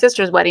wedding, at my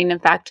sister's wedding, in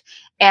fact.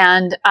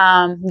 And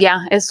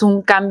es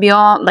un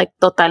cambio like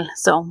total.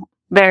 So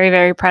very,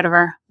 very proud of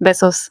her.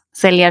 Besos,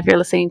 Celia, if you're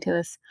listening to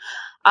this.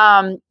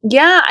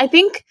 I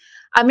think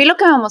a mí lo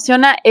que me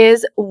emociona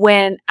is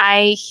when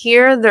I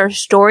hear their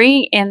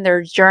story and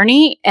their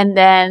journey, and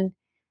then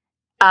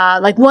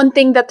like one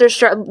thing that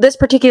this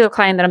particular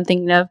client that I'm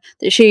thinking of,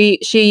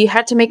 she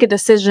had to make a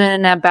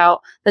decision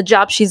about the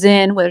job she's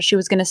in, whether she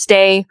was going to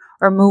stay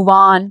or move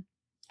on.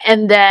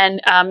 And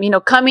then,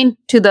 coming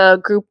to the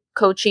group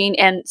coaching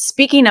and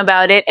speaking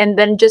about it, and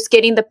then just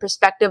getting the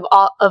perspective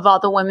of all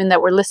the women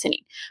that were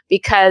listening.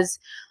 Because,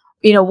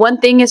 one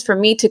thing is for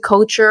me to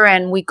coach her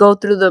and we go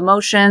through the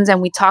motions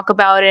and we talk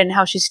about it and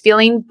how she's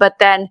feeling, but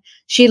then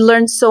she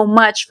learned so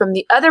much from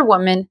the other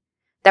women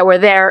that were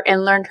there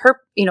and learned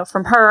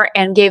from her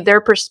and gave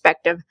their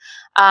perspective.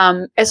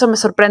 Eso me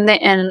sorprende,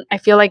 and I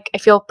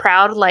feel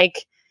proud,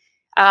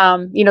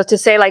 to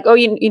say like,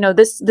 oh,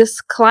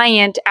 this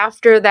client,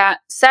 after that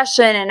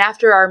session and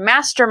after our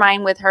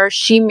mastermind with her,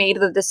 she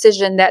made the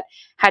decision that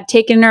had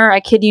taken her,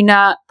 I kid you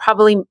not,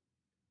 probably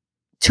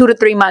 2 to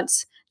 3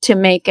 months to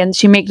make. And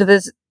she made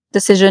this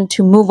decision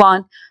to move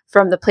on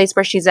from the place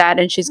where she's at,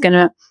 and she's going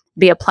to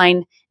be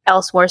applying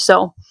elsewhere.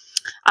 So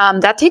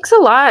that takes a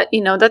lot,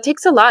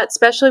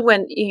 especially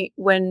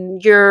when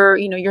you're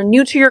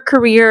new to your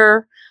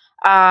career.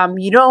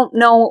 You don't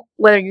know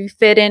whether you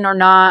fit in or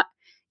not.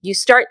 You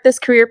start this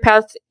career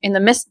path in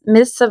the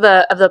midst of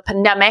the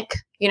pandemic,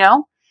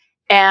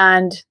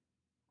 and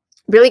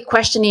really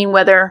questioning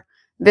whether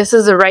this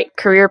is the right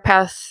career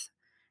path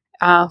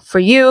for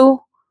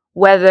you,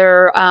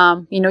 whether,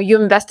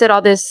 you invested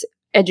all this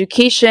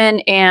education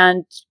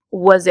and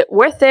was it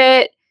worth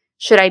it?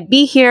 Should I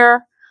be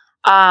here?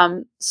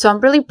 So I'm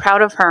really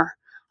proud of her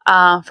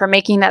for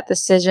making that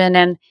decision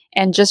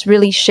and just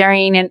really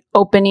sharing and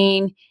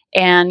opening.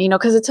 And,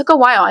 because it took a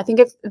while. I think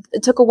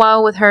it took a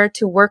while with her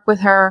to work with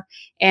her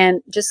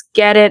and just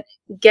get it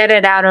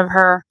out of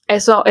her.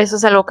 Eso es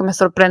algo que me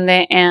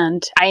sorprende,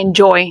 and I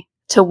enjoy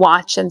to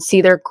watch and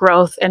see their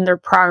growth and their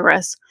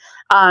progress.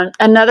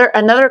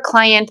 Another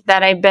client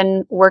that I've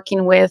been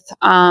working with,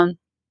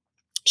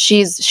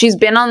 she's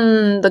been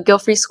on the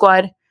Guilt Free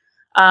Squad,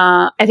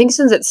 I think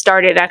since it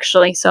started,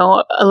 actually.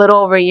 So a little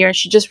over a year.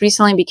 She just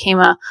recently became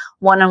a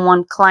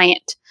one-on-one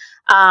client.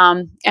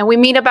 And we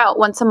meet about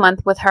once a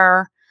month with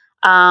her.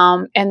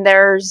 And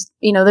there's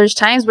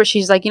times where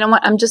she's like, you know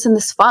what, I'm just in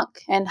this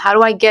funk, and how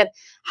do I get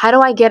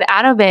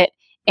out of it?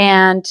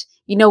 And,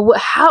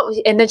 how,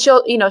 and then she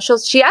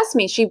asked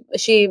me, she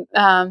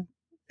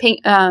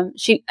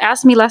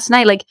asked me last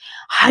night, like,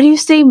 how do you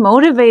stay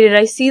motivated?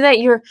 I see that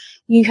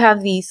you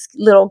have these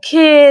little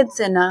kids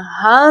and a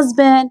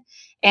husband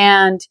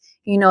and,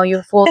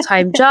 your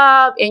full-time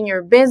job and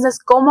your business.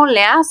 ¿Cómo le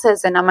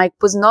haces? And I'm like,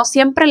 pues no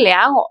siempre le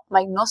hago.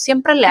 Like, no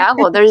siempre le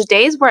hago. There's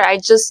days where I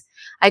just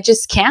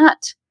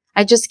can't.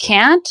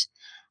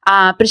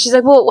 But she's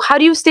like, well, how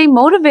do you stay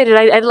motivated?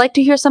 I'd like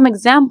to hear some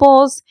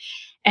examples.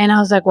 And I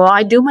was like, well,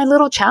 I do my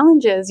little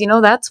challenges.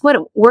 That's what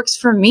works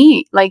for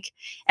me. Like,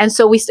 and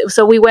so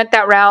we went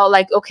that route.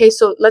 Like, okay,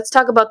 so let's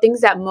talk about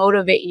things that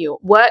motivate you.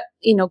 What,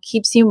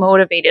 keeps you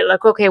motivated?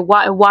 Like, okay,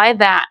 why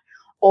that?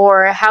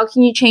 Or how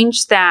can you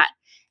change that?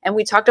 And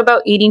we talked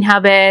about eating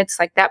habits,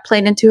 like that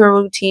played into her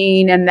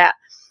routine, and that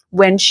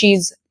when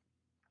she's,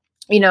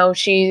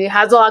 she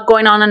has a lot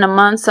going on in a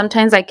month,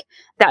 sometimes like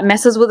that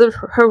messes with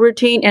her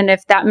routine. And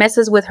if that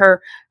messes with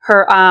her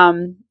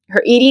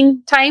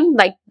eating time,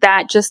 like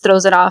that just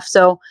throws it off.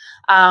 So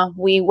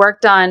we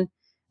worked on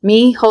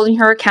me holding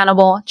her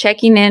accountable,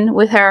 checking in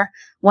with her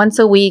once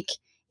a week,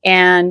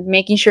 and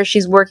making sure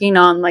she's working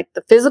on like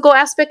the physical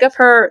aspect of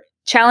her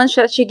challenge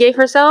that she gave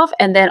herself,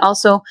 and then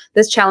also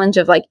this challenge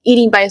of like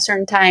eating by a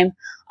certain time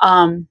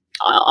on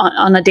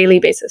a daily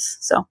basis.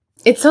 So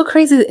it's so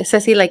crazy,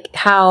 Ceci, like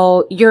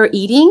how your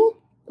eating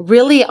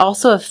really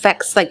also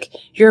affects like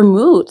your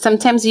mood.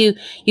 Sometimes you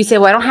say,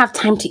 well, I don't have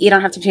time to eat. I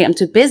don't have time to eat. I'm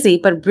too busy.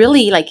 But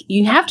really, like,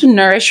 you have to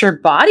nourish your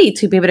body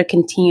to be able to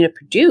continue to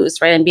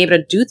produce, right? And be able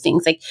to do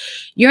things. Like,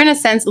 you're in a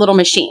sense, a little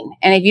machine.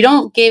 And if you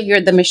don't give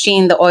the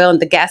machine the oil and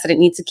the gas that it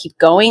needs to keep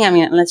going, I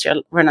mean, unless you're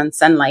run on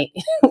sunlight,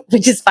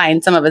 which is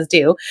fine. Some of us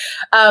do.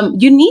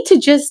 You need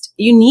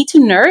to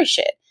nourish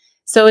it.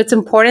 So it's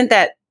important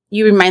that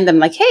you remind them,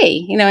 like,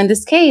 hey, in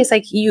this case,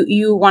 like,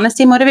 you want to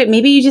stay motivated.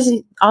 Maybe you just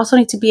also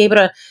need to be able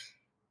to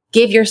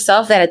give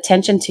yourself that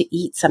attention to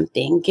eat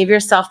something. Give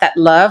yourself that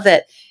love.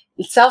 That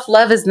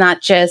self-love is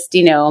not just,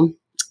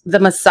 the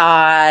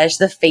massage,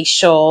 the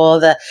facial,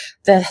 the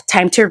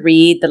time to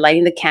read, the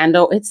lighting the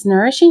candle. It's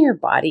nourishing your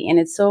body. And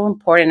it's so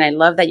important. I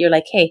love that you're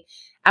like, hey,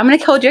 I'm going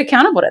to hold you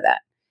accountable to that.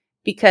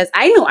 Because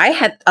I know I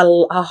had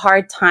a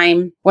hard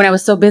time when I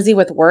was so busy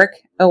with work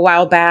a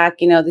while back,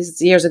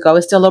 these years ago. I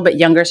was still a little bit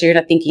younger. So you're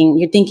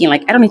thinking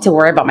like, I don't need to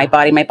worry about my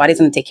body. My body's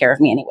going to take care of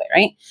me anyway,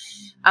 right?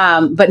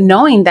 But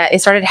knowing that, it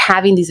started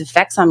having these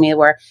effects on me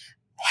where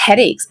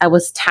headaches, I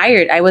was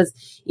tired. I was,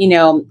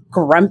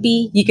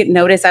 grumpy. You could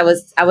notice I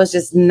was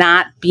just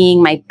not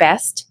being my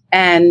best.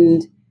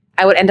 And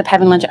I would end up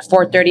having lunch at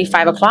 4:30,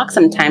 5 o'clock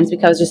sometimes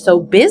because I was just so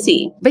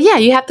busy. But yeah,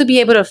 you have to be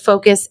able to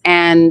focus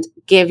and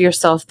give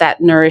yourself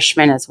that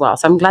nourishment as well.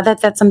 So I'm glad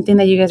that that's something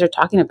that you guys are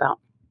talking about.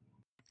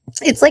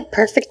 It's like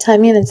perfect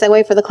timing and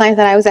segue for the client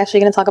that I was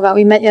actually going to talk about.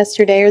 We met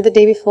yesterday or the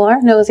day before.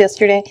 No, it was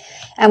yesterday.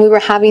 And we were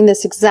having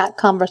this exact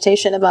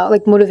conversation about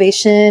like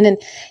motivation and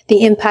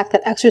the impact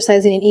that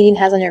exercising and eating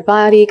has on your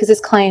body. Because this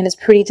client is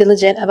pretty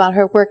diligent about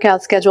her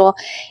workout schedule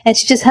and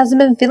she just hasn't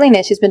been feeling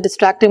it. She's been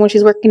distracted when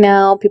she's working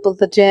out, people at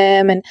the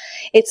gym, and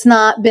it's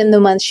not been the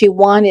month she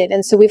wanted.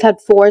 And so we've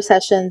had 4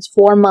 sessions,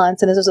 4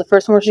 months. And this was the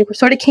first one where she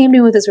sort of came to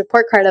me with this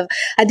report card of,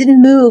 I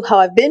didn't move how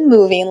I've been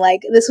moving.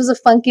 Like, this was a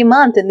funky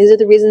month and these are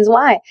the reasons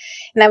why.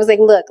 And I was like,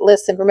 look,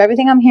 listen, from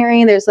everything I'm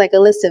hearing, there's like a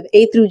list of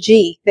A through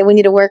G that we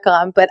need to work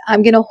on, but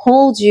I'm going to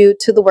hold you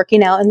to the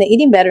working out and the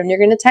eating better. And you're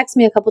going to text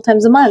me a couple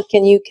times a month.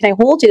 Can I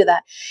hold you to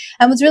that?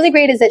 And what's really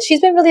great is that she's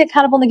been really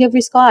accountable in the Guilt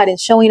Free Squad and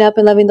showing up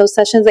and loving those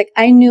sessions. Like,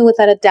 I knew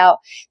without a doubt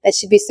that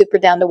she'd be super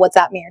down to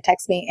WhatsApp me or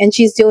text me. And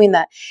she's doing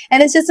that.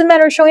 And it's just a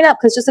matter of showing up,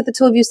 because just like the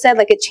two of you said,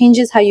 like, it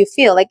changes how you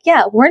feel. Like,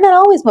 yeah, we're not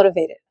always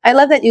motivated. I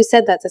love that you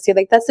said that,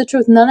 Cecilia. Like, that's the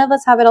truth. None of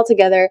us have it all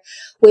together.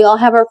 We all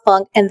have our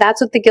funk. And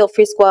that's what the Guilt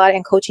Free Squad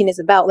and coaching is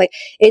about. Like,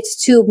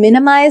 it's to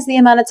minimize the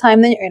amount of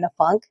time that you're in a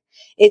funk.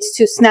 It's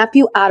to snap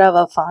you out of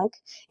a funk.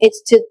 It's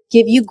to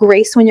give you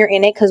grace when you're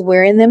in it, because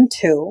we're in them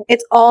too.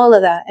 It's all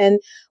of that. And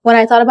when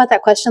I thought about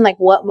that question, like,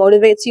 what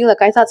motivates you?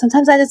 Like, I thought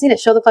sometimes I just need to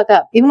show the fuck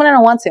up, even when I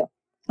don't want to.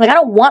 Like, I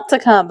don't want to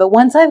come, but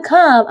once I've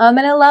come, I'm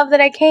going to love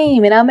that I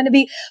came and I'm going to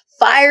be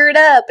fired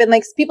up. And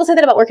like, people say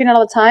that about working out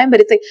all the time, but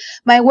it's like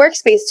my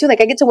workspace too.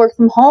 Like, I get to work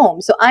from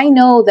home. So I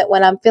know that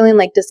when I'm feeling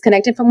like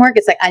disconnected from work,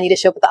 it's like, I need to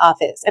show up at the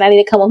office and I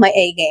need to come with my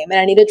A game and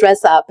I need to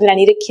dress up and I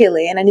need to kill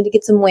it and I need to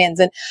get some wins.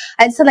 And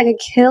I just had like a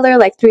killer,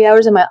 like 3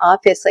 hours in my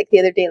office, like the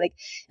other day, like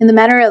in the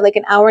matter of like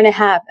an hour and a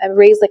half, I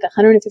raised like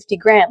 150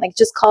 grand, like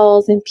just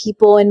calls and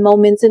people and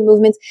moments and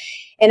movements.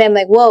 And I'm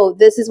like, whoa,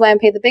 this is why I'm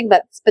paid the big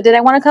bucks. But did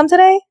I want to come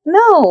today?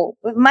 No.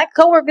 My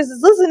coworkers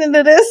is listening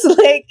to this.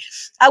 Like,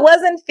 I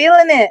wasn't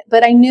feeling it,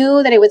 but I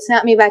knew that it would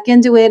snap me back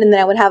into it. And then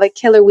I would have a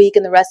killer week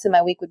and the rest of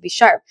my week would be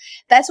sharp.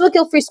 That's what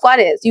Guilt Free Squad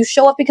is. You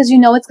show up because you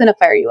know it's going to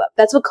fire you up.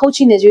 That's what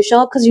coaching is. You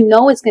show up because you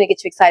know it's going to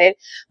get you excited.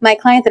 My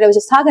client that I was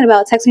just talking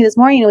about texted me this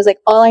morning and it was like,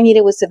 all I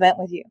needed was to vent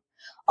with you.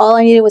 All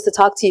I needed was to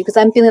talk to you because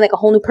I'm feeling like a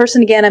whole new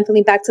person again. I'm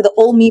feeling back to the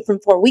old me from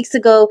 4 weeks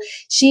ago.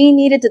 She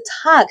needed to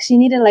talk. She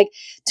needed like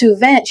to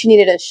vent. She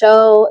needed to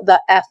show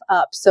the F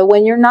up. So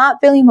when you're not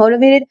feeling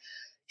motivated,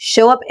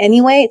 show up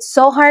anyway. It's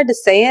so hard to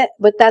say it,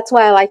 but that's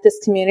why I like this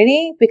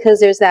community, because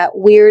there's that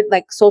weird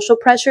like social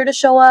pressure to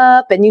show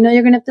up and you know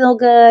you're going to feel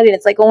good. And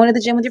it's like going to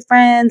the gym with your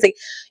friends. Like,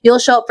 you'll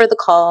show up for the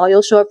call.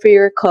 You'll show up for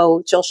your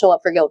coach. You'll show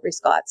up for Guilt Free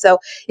Squad. So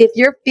if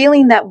you're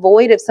feeling that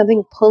void of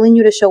something pulling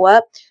you to show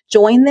up,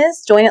 join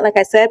this. Join it. Like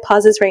I said,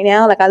 pause this right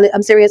now. Like,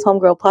 I'm serious,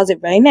 homegirl. Pause it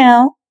right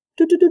now.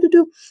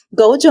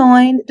 Go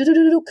join.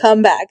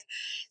 Come back.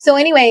 So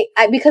anyway,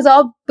 because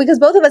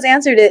both of us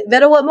answered it,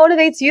 Vero, what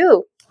motivates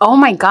you? Oh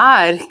my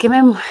God.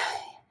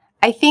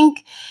 I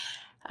think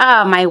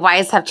my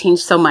whys have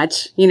changed so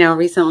much,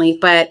 recently,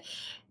 but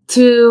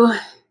to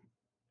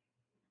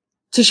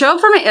show up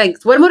for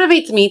what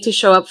motivates me to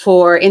show up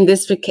for, in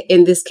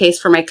this case,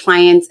 for my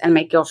clients and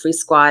my Guilt Free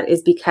Squad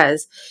is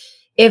because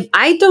if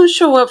I don't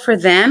show up for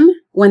them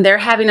when they're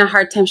having a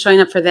hard time showing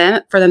up for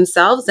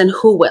themselves, then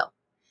who will?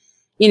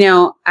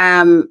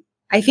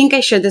 I think I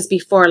shared this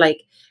before,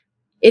 like,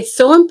 it's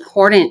so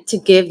important to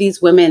give these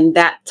women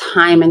that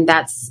time and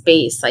that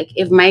space. Like,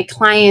 if my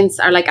clients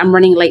are like, I'm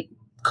running late,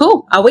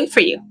 cool, I'll wait for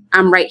you.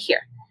 I'm right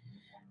here.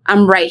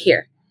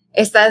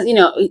 It's that,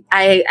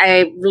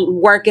 I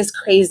work is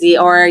crazy,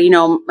 or,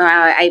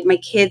 my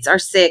kids are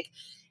sick.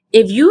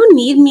 If you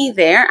need me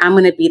there, I'm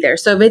going to be there.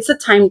 So if it's a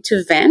time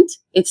to vent,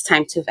 it's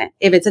time to vent.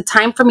 If it's a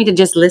time for me to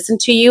just listen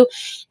to you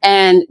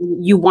and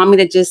you want me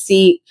to just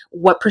see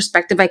what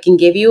perspective I can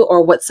give you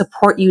or what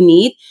support you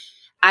need,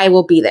 I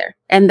will be there.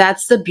 And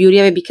that's the beauty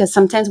of it, because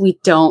sometimes we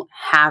don't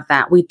have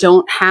that. We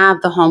don't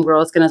have the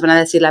homegirls que nos van a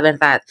decir la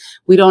verdad.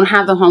 We don't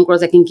have the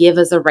homegirls that can give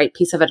us the right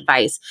piece of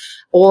advice,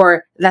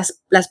 or las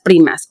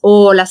primas,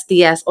 or las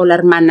tías, or la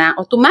hermana,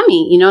 or tu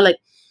mami, you know, like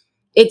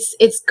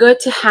it's good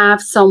to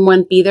have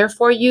someone be there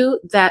for you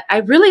that I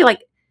really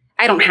like.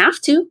 I don't have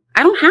to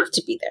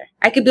be there.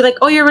 I could be like,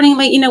 oh, you're running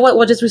late. You know what?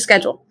 We'll just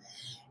reschedule.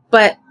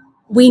 But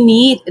we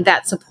need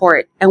that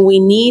support, and we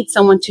need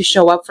someone to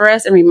show up for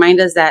us and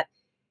remind us that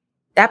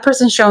that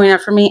person's showing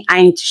up for me.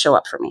 I need to show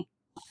up for me.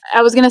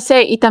 I was going to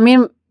say, y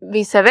también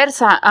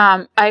viceversa.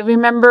 I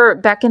remember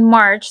back in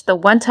March, the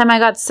one time I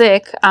got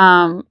sick,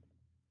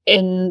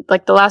 in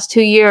like the last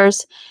 2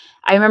 years,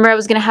 I remember I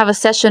was going to have a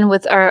session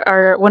with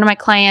our one of my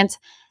clients,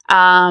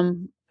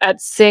 at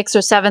 6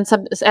 or 7,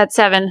 at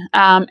 7.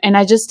 And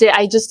I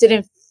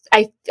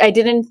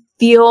didn't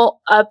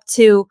feel up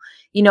to,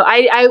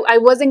 I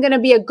wasn't going to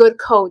be a good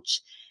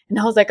coach. And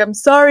I was like, I'm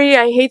sorry,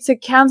 I hate to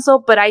cancel,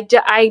 but I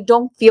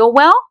don't feel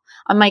well.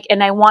 I'm like,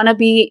 and I want to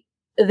be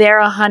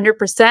there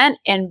 100%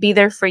 and be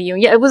there for you.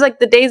 Yeah, it was like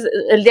el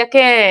día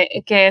que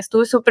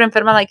estuve súper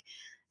enferma, like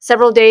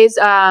several days,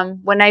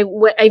 when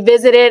I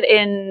visited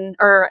when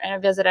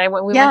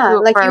we went to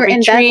like for you a were retreat.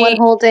 in bed one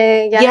whole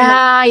day.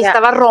 Yeah, y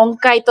estaba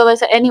ronca y todo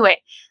eso.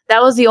 Anyway,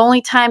 that was the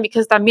only time,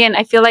 because también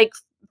I feel like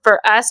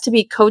for us to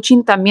be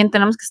coaching, también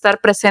tenemos que estar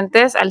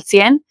presentes al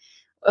 100,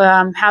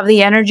 have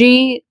the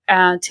energy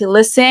to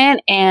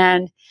listen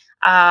and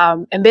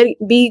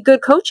be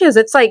good coaches.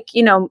 It's like,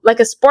 like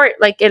a sport,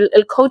 like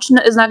el coach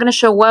is not going to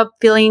show up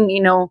feeling,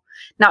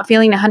 not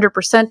feeling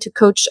 100% to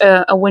coach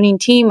a winning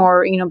team,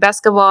 or,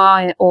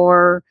 basketball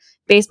or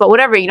baseball,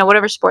 whatever,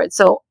 whatever sport.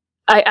 So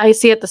I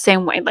see it the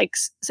same way. Like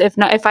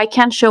if I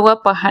can't show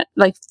up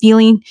like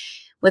feeling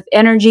with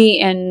energy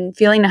and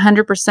feeling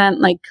 100%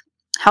 like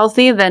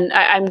healthy, then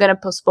I'm going to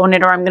postpone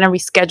it, or I'm going to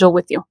reschedule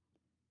with you.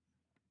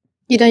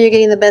 You're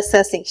getting the best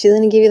Ceci. She's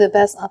going to give you the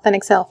best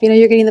authentic self.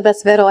 You're getting the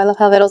best Vero. I love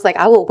how Vero's like,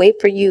 I will wait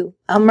for you.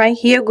 I'm right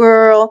here,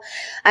 girl.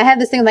 I have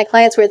this thing with my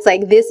clients where it's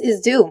like, this is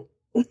due.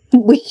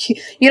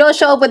 You don't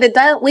show up with it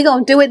done, we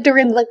going to do it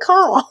during the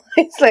call.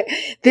 It's like,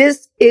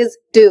 this is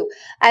due.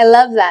 I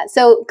love that.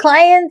 So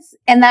clients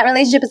and that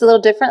relationship is a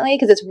little differently,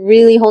 because it's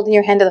really holding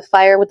your hand to the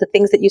fire with the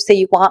things that you say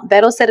you want.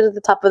 Vero said it at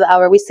the top of the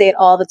hour. We say it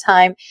all the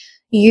time.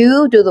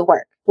 You do the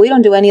work. We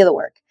don't do any of the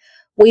work.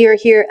 We are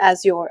here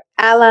as your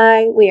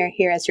ally. We are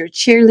here as your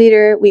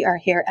cheerleader. We are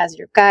here as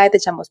your guide. Te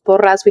echamos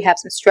porras. We have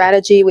some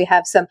strategy. We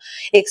have some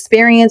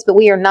experience, but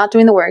we are not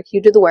doing the work.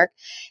 You do the work.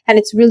 And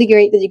it's really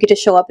great that you get to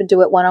show up and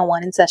do it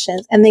one-on-one in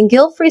sessions. And then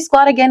Guilt-Free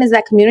Squad, again, is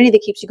that community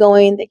that keeps you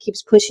going, that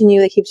keeps pushing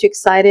you, that keeps you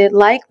excited.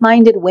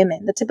 Like-minded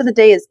women. The tip of the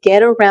day is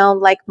get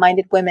around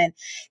like-minded women.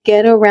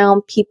 Get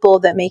around people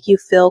that make you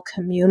feel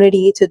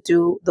community to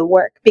do the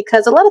work.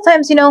 Because a lot of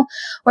times,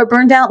 we're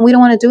burned out and we don't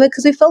want to do it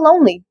because we feel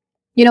lonely.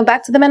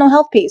 Back to the mental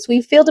health piece.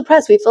 We feel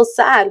depressed. We feel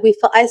sad. We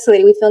feel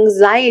isolated. We feel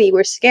anxiety.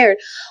 We're scared.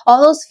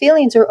 All those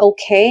feelings are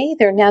okay.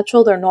 They're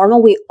natural. They're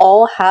normal. We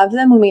all have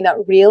them. We may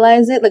not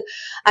realize it. Like,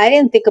 I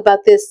didn't think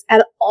about this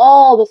at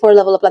all before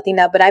Level Up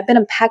Latina, but I've been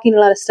unpacking a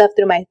lot of stuff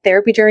through my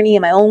therapy journey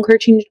and my own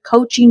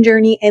coaching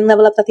journey in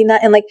Level Up Latina.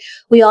 And like,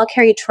 we all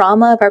carry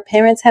trauma. If our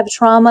parents have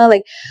trauma,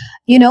 like,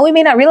 we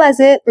may not realize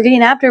it. We're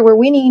getting after, we're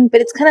winning,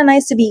 but it's kind of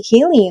nice to be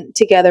healing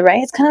together,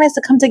 right? It's kind of nice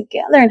to come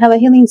together and have a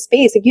healing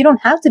space. Like, you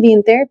don't have to be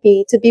in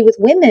therapy to be with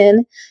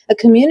women, a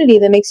community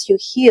that makes you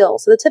heal.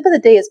 So the tip of the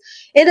day is,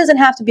 it doesn't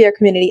have to be our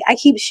community. I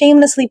keep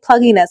shamelessly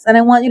plugging us, and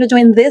I want you to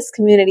join this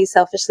community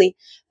selfishly,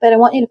 but I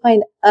want you to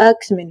find a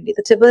community.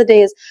 The tip of the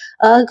day is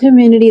a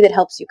community that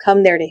helps you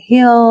come there to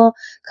heal,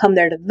 come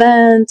there to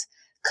vent,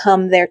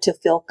 come there to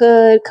feel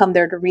good, come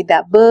there to read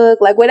that book,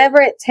 like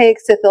whatever it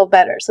takes to feel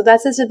better. So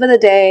that's the tip of the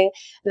day.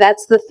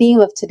 That's the theme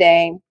of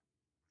today.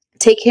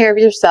 Take care of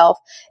yourself.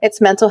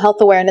 It's Mental Health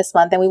Awareness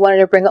Month, and we wanted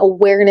to bring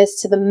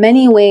awareness to the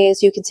many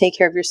ways you can take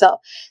care of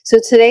yourself. So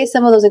today,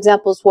 some of those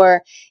examples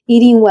were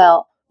eating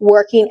well,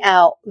 working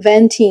out,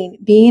 venting,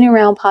 being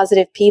around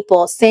positive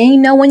people, saying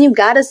no when you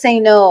gotta say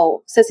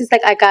no. Ceci's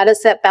like, I gotta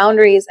set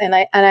boundaries, and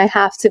I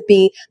have to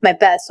be my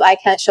best. So I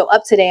can't show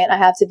up today, and I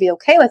have to be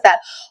okay with that.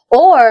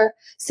 Or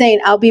saying,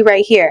 I'll be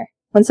right here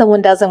when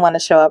someone doesn't want to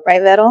show up,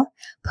 right, Vero?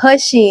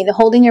 Pushing,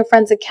 holding your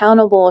friends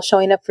accountable,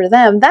 showing up for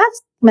them.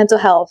 That's mental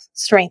health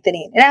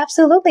strengthening. It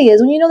absolutely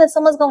is. When you know that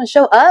someone's going to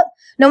show up,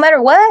 no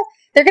matter what,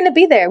 they're going to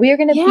be there. We are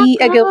going to be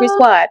a Guilt-Free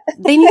Squad.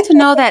 They need to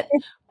know that.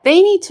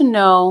 They need to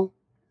know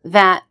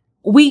that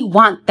we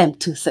want them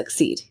to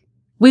succeed.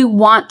 We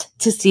want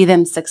to see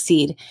them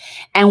succeed,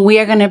 and we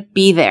are going to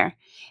be there.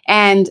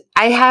 And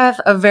I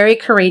have a very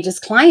courageous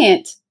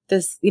client,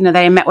 that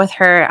I met with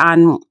her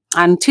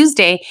on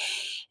Tuesday,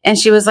 and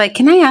she was like,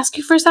 "Can I ask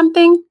you for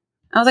something?"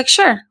 I was like,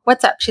 "Sure.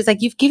 What's up?" She's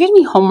like, "You've given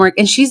me homework,"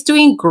 and she's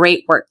doing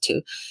great work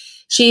too.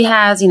 She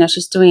has,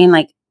 she's doing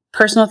like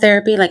personal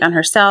therapy, like on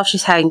herself.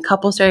 She's having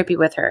couples therapy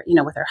with her,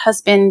 with her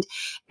husband,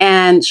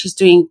 and she's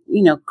doing,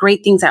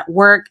 great things at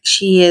work.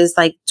 She is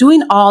like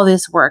doing all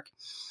this work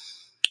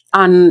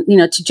on,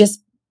 to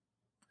just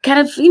kind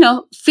of,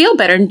 feel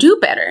better and do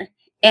better.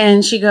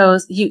 And she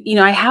goes, you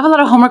know, I have a lot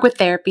of homework with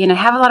therapy and I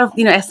have a lot of,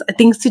 you know,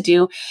 things to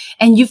do.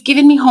 And you've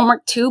given me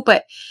homework too,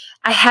 but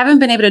I haven't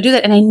been able to do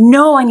that. And I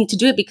know I need to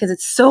do it because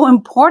it's so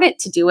important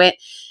to do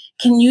it.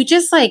 Can you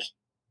just like,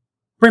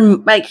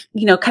 you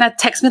know, kind of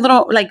text me a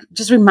little, like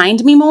just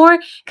remind me more?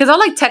 Cause I'll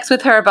like text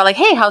with her about like,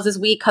 hey, how's this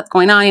week? What's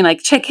going on? And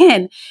like check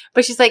in.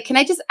 But she's like, can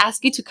I just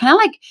ask you to kind of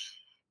like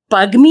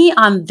bug me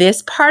on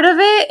this part of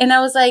it? And I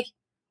was like,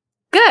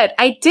 good.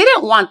 I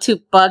didn't want to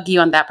bug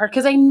you on that part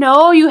because I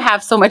know you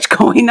have so much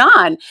going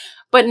on.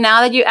 But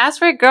now that you ask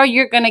for it, girl,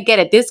 you're going to get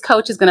it. This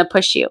coach is going to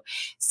push you.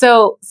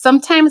 So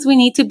sometimes we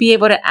need to be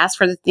able to ask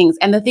for the things.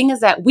 And the thing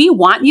is that we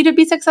want you to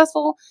be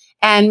successful.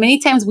 And many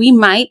times we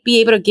might be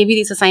able to give you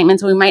these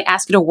assignments. We might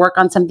ask you to work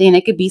on something. And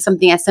it could be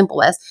something as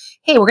simple as,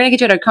 hey, we're going to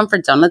get you out of your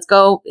comfort zone. Let's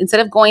go,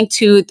 instead of going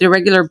to the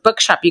regular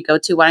bookshop you go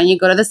to, why don't you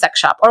go to the sex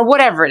shop or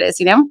whatever it is,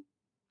 you know?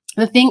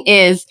 The thing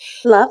is,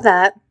 love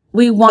that.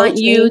 We want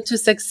you to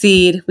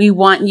succeed. We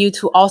want you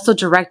to also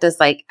direct us.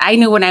 Like I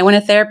knew when I went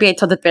to therapy, I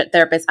told the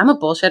therapist, I'm a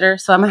bullshitter.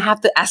 So I'm going to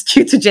have to ask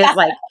you to just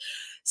like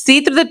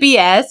see through the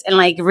BS and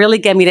like really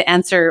get me to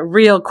answer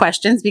real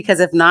questions. Because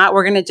if not,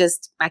 we're going to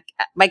just,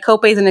 my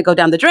copay is going to go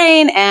down the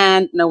drain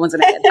and no one's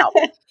going to get help.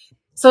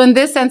 So in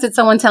this sense, it's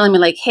someone telling me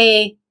like,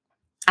 hey,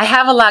 I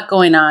have a lot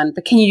going on,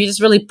 but can you just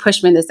really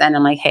push me in this end?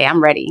 I'm like, hey,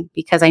 I'm ready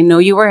because I know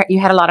you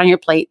had a lot on your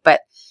plate, but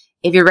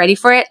if you're ready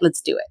for it,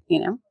 let's do it, you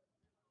know?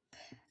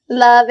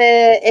 Love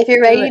it. If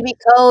you're ready to be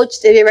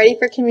coached, if you're ready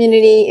for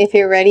community, if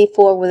you're ready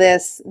for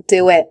this,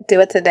 do it. Do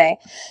it today.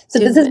 So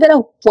this has been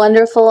a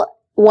wonderful,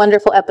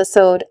 wonderful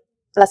episode.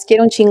 Las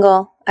quiero un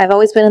chingo. I've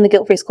always been in the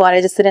guilt-free squad. I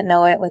just didn't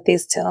know it with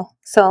these two.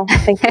 So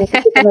thank you for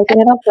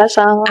making it a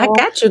pleasure. I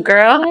got you,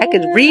 girl. I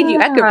could read you.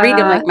 I could read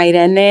you like,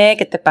 Mayrene,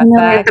 ¿qué te pasa?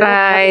 No,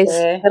 guys.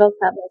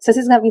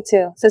 Sissy's got me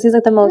too. Sissy's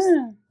like the most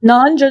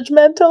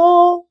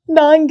non-judgmental,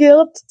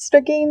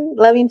 non-guilt-stricken,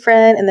 loving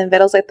friend. And then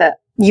Veto's like that.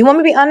 You want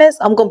me to be honest?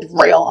 I'm going to be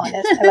real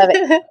honest. I love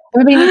it.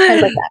 Everybody needs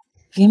friends like that.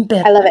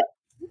 I love it.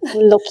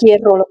 Lo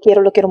quiero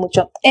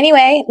mucho.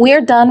 Anyway, we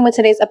are done with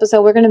today's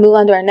episode. We're going to move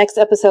on to our next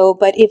episode.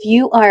 But if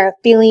you are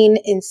feeling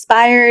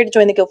inspired,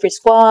 join the Guilt Free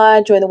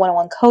Squad, join the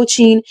one-on-one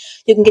coaching.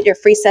 You can get your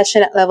free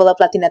session at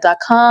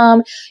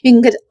leveluplatina.com. You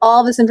can get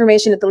all this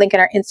information at the link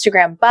in our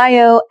Instagram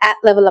bio at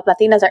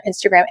leveluplatina is our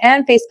Instagram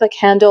and Facebook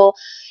handle.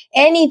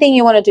 Anything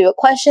you want to do, a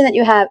question that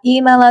you have,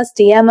 email us,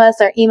 DM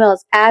us. Our email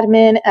is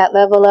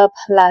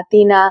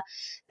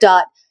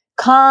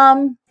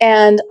admin@leveluplatina.com.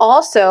 And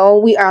also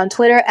we are on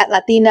Twitter at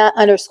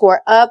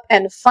Latina_up.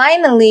 And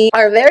finally,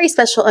 our very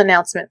special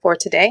announcement for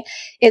today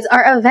is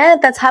our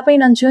event that's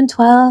happening on June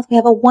 12th. We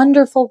have a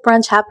wonderful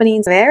brunch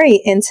happening,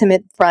 very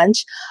intimate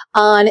brunch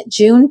on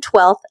June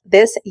 12th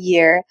this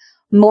year.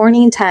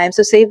 Morning time.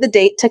 So save the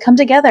date to come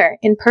together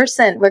in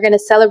person. We're going to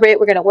celebrate.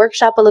 We're going to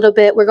workshop a little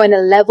bit. We're going to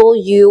level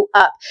you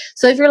up.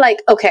 So if you're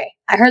like, okay,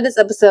 I heard this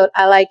episode.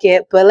 I like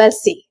it, but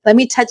let's see. Let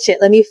me touch it.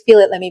 Let me feel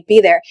it. Let me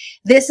be there.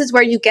 This is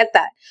where you get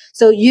that.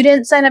 So you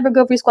didn't sign up for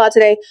Guilt Free Squad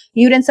today.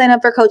 You didn't sign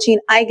up for coaching.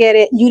 I get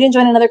it. You didn't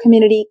join another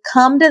community.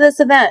 Come to this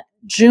event,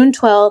 June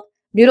 12th.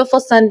 Beautiful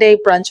Sunday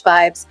brunch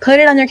vibes. Put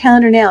it on your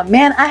calendar now.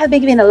 Man, I have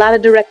been giving a lot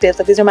of directives.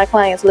 Like these are my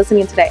clients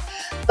listening today.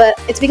 But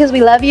it's because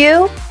we love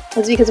you.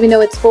 It's because we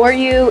know it's for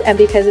you and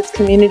because it's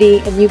community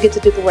and you get to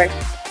do the work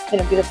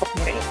in a beautiful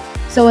community.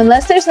 So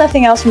unless there's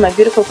nothing else from my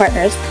beautiful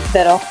partners,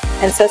 Vero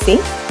and Ceci,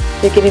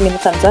 you're giving me the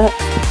thumbs up.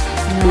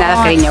 Nada,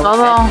 cariño.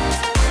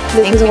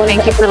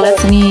 Thank you for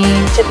listening.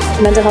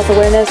 Mental health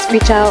awareness,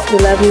 reach out. We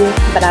love you.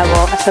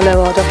 Bravo. Hasta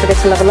luego. Don't forget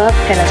to level up.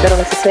 And as Vero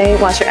likes to say,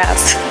 wash your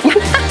ass.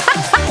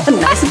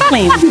 Nice and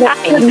clean.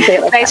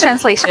 Nice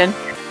translation.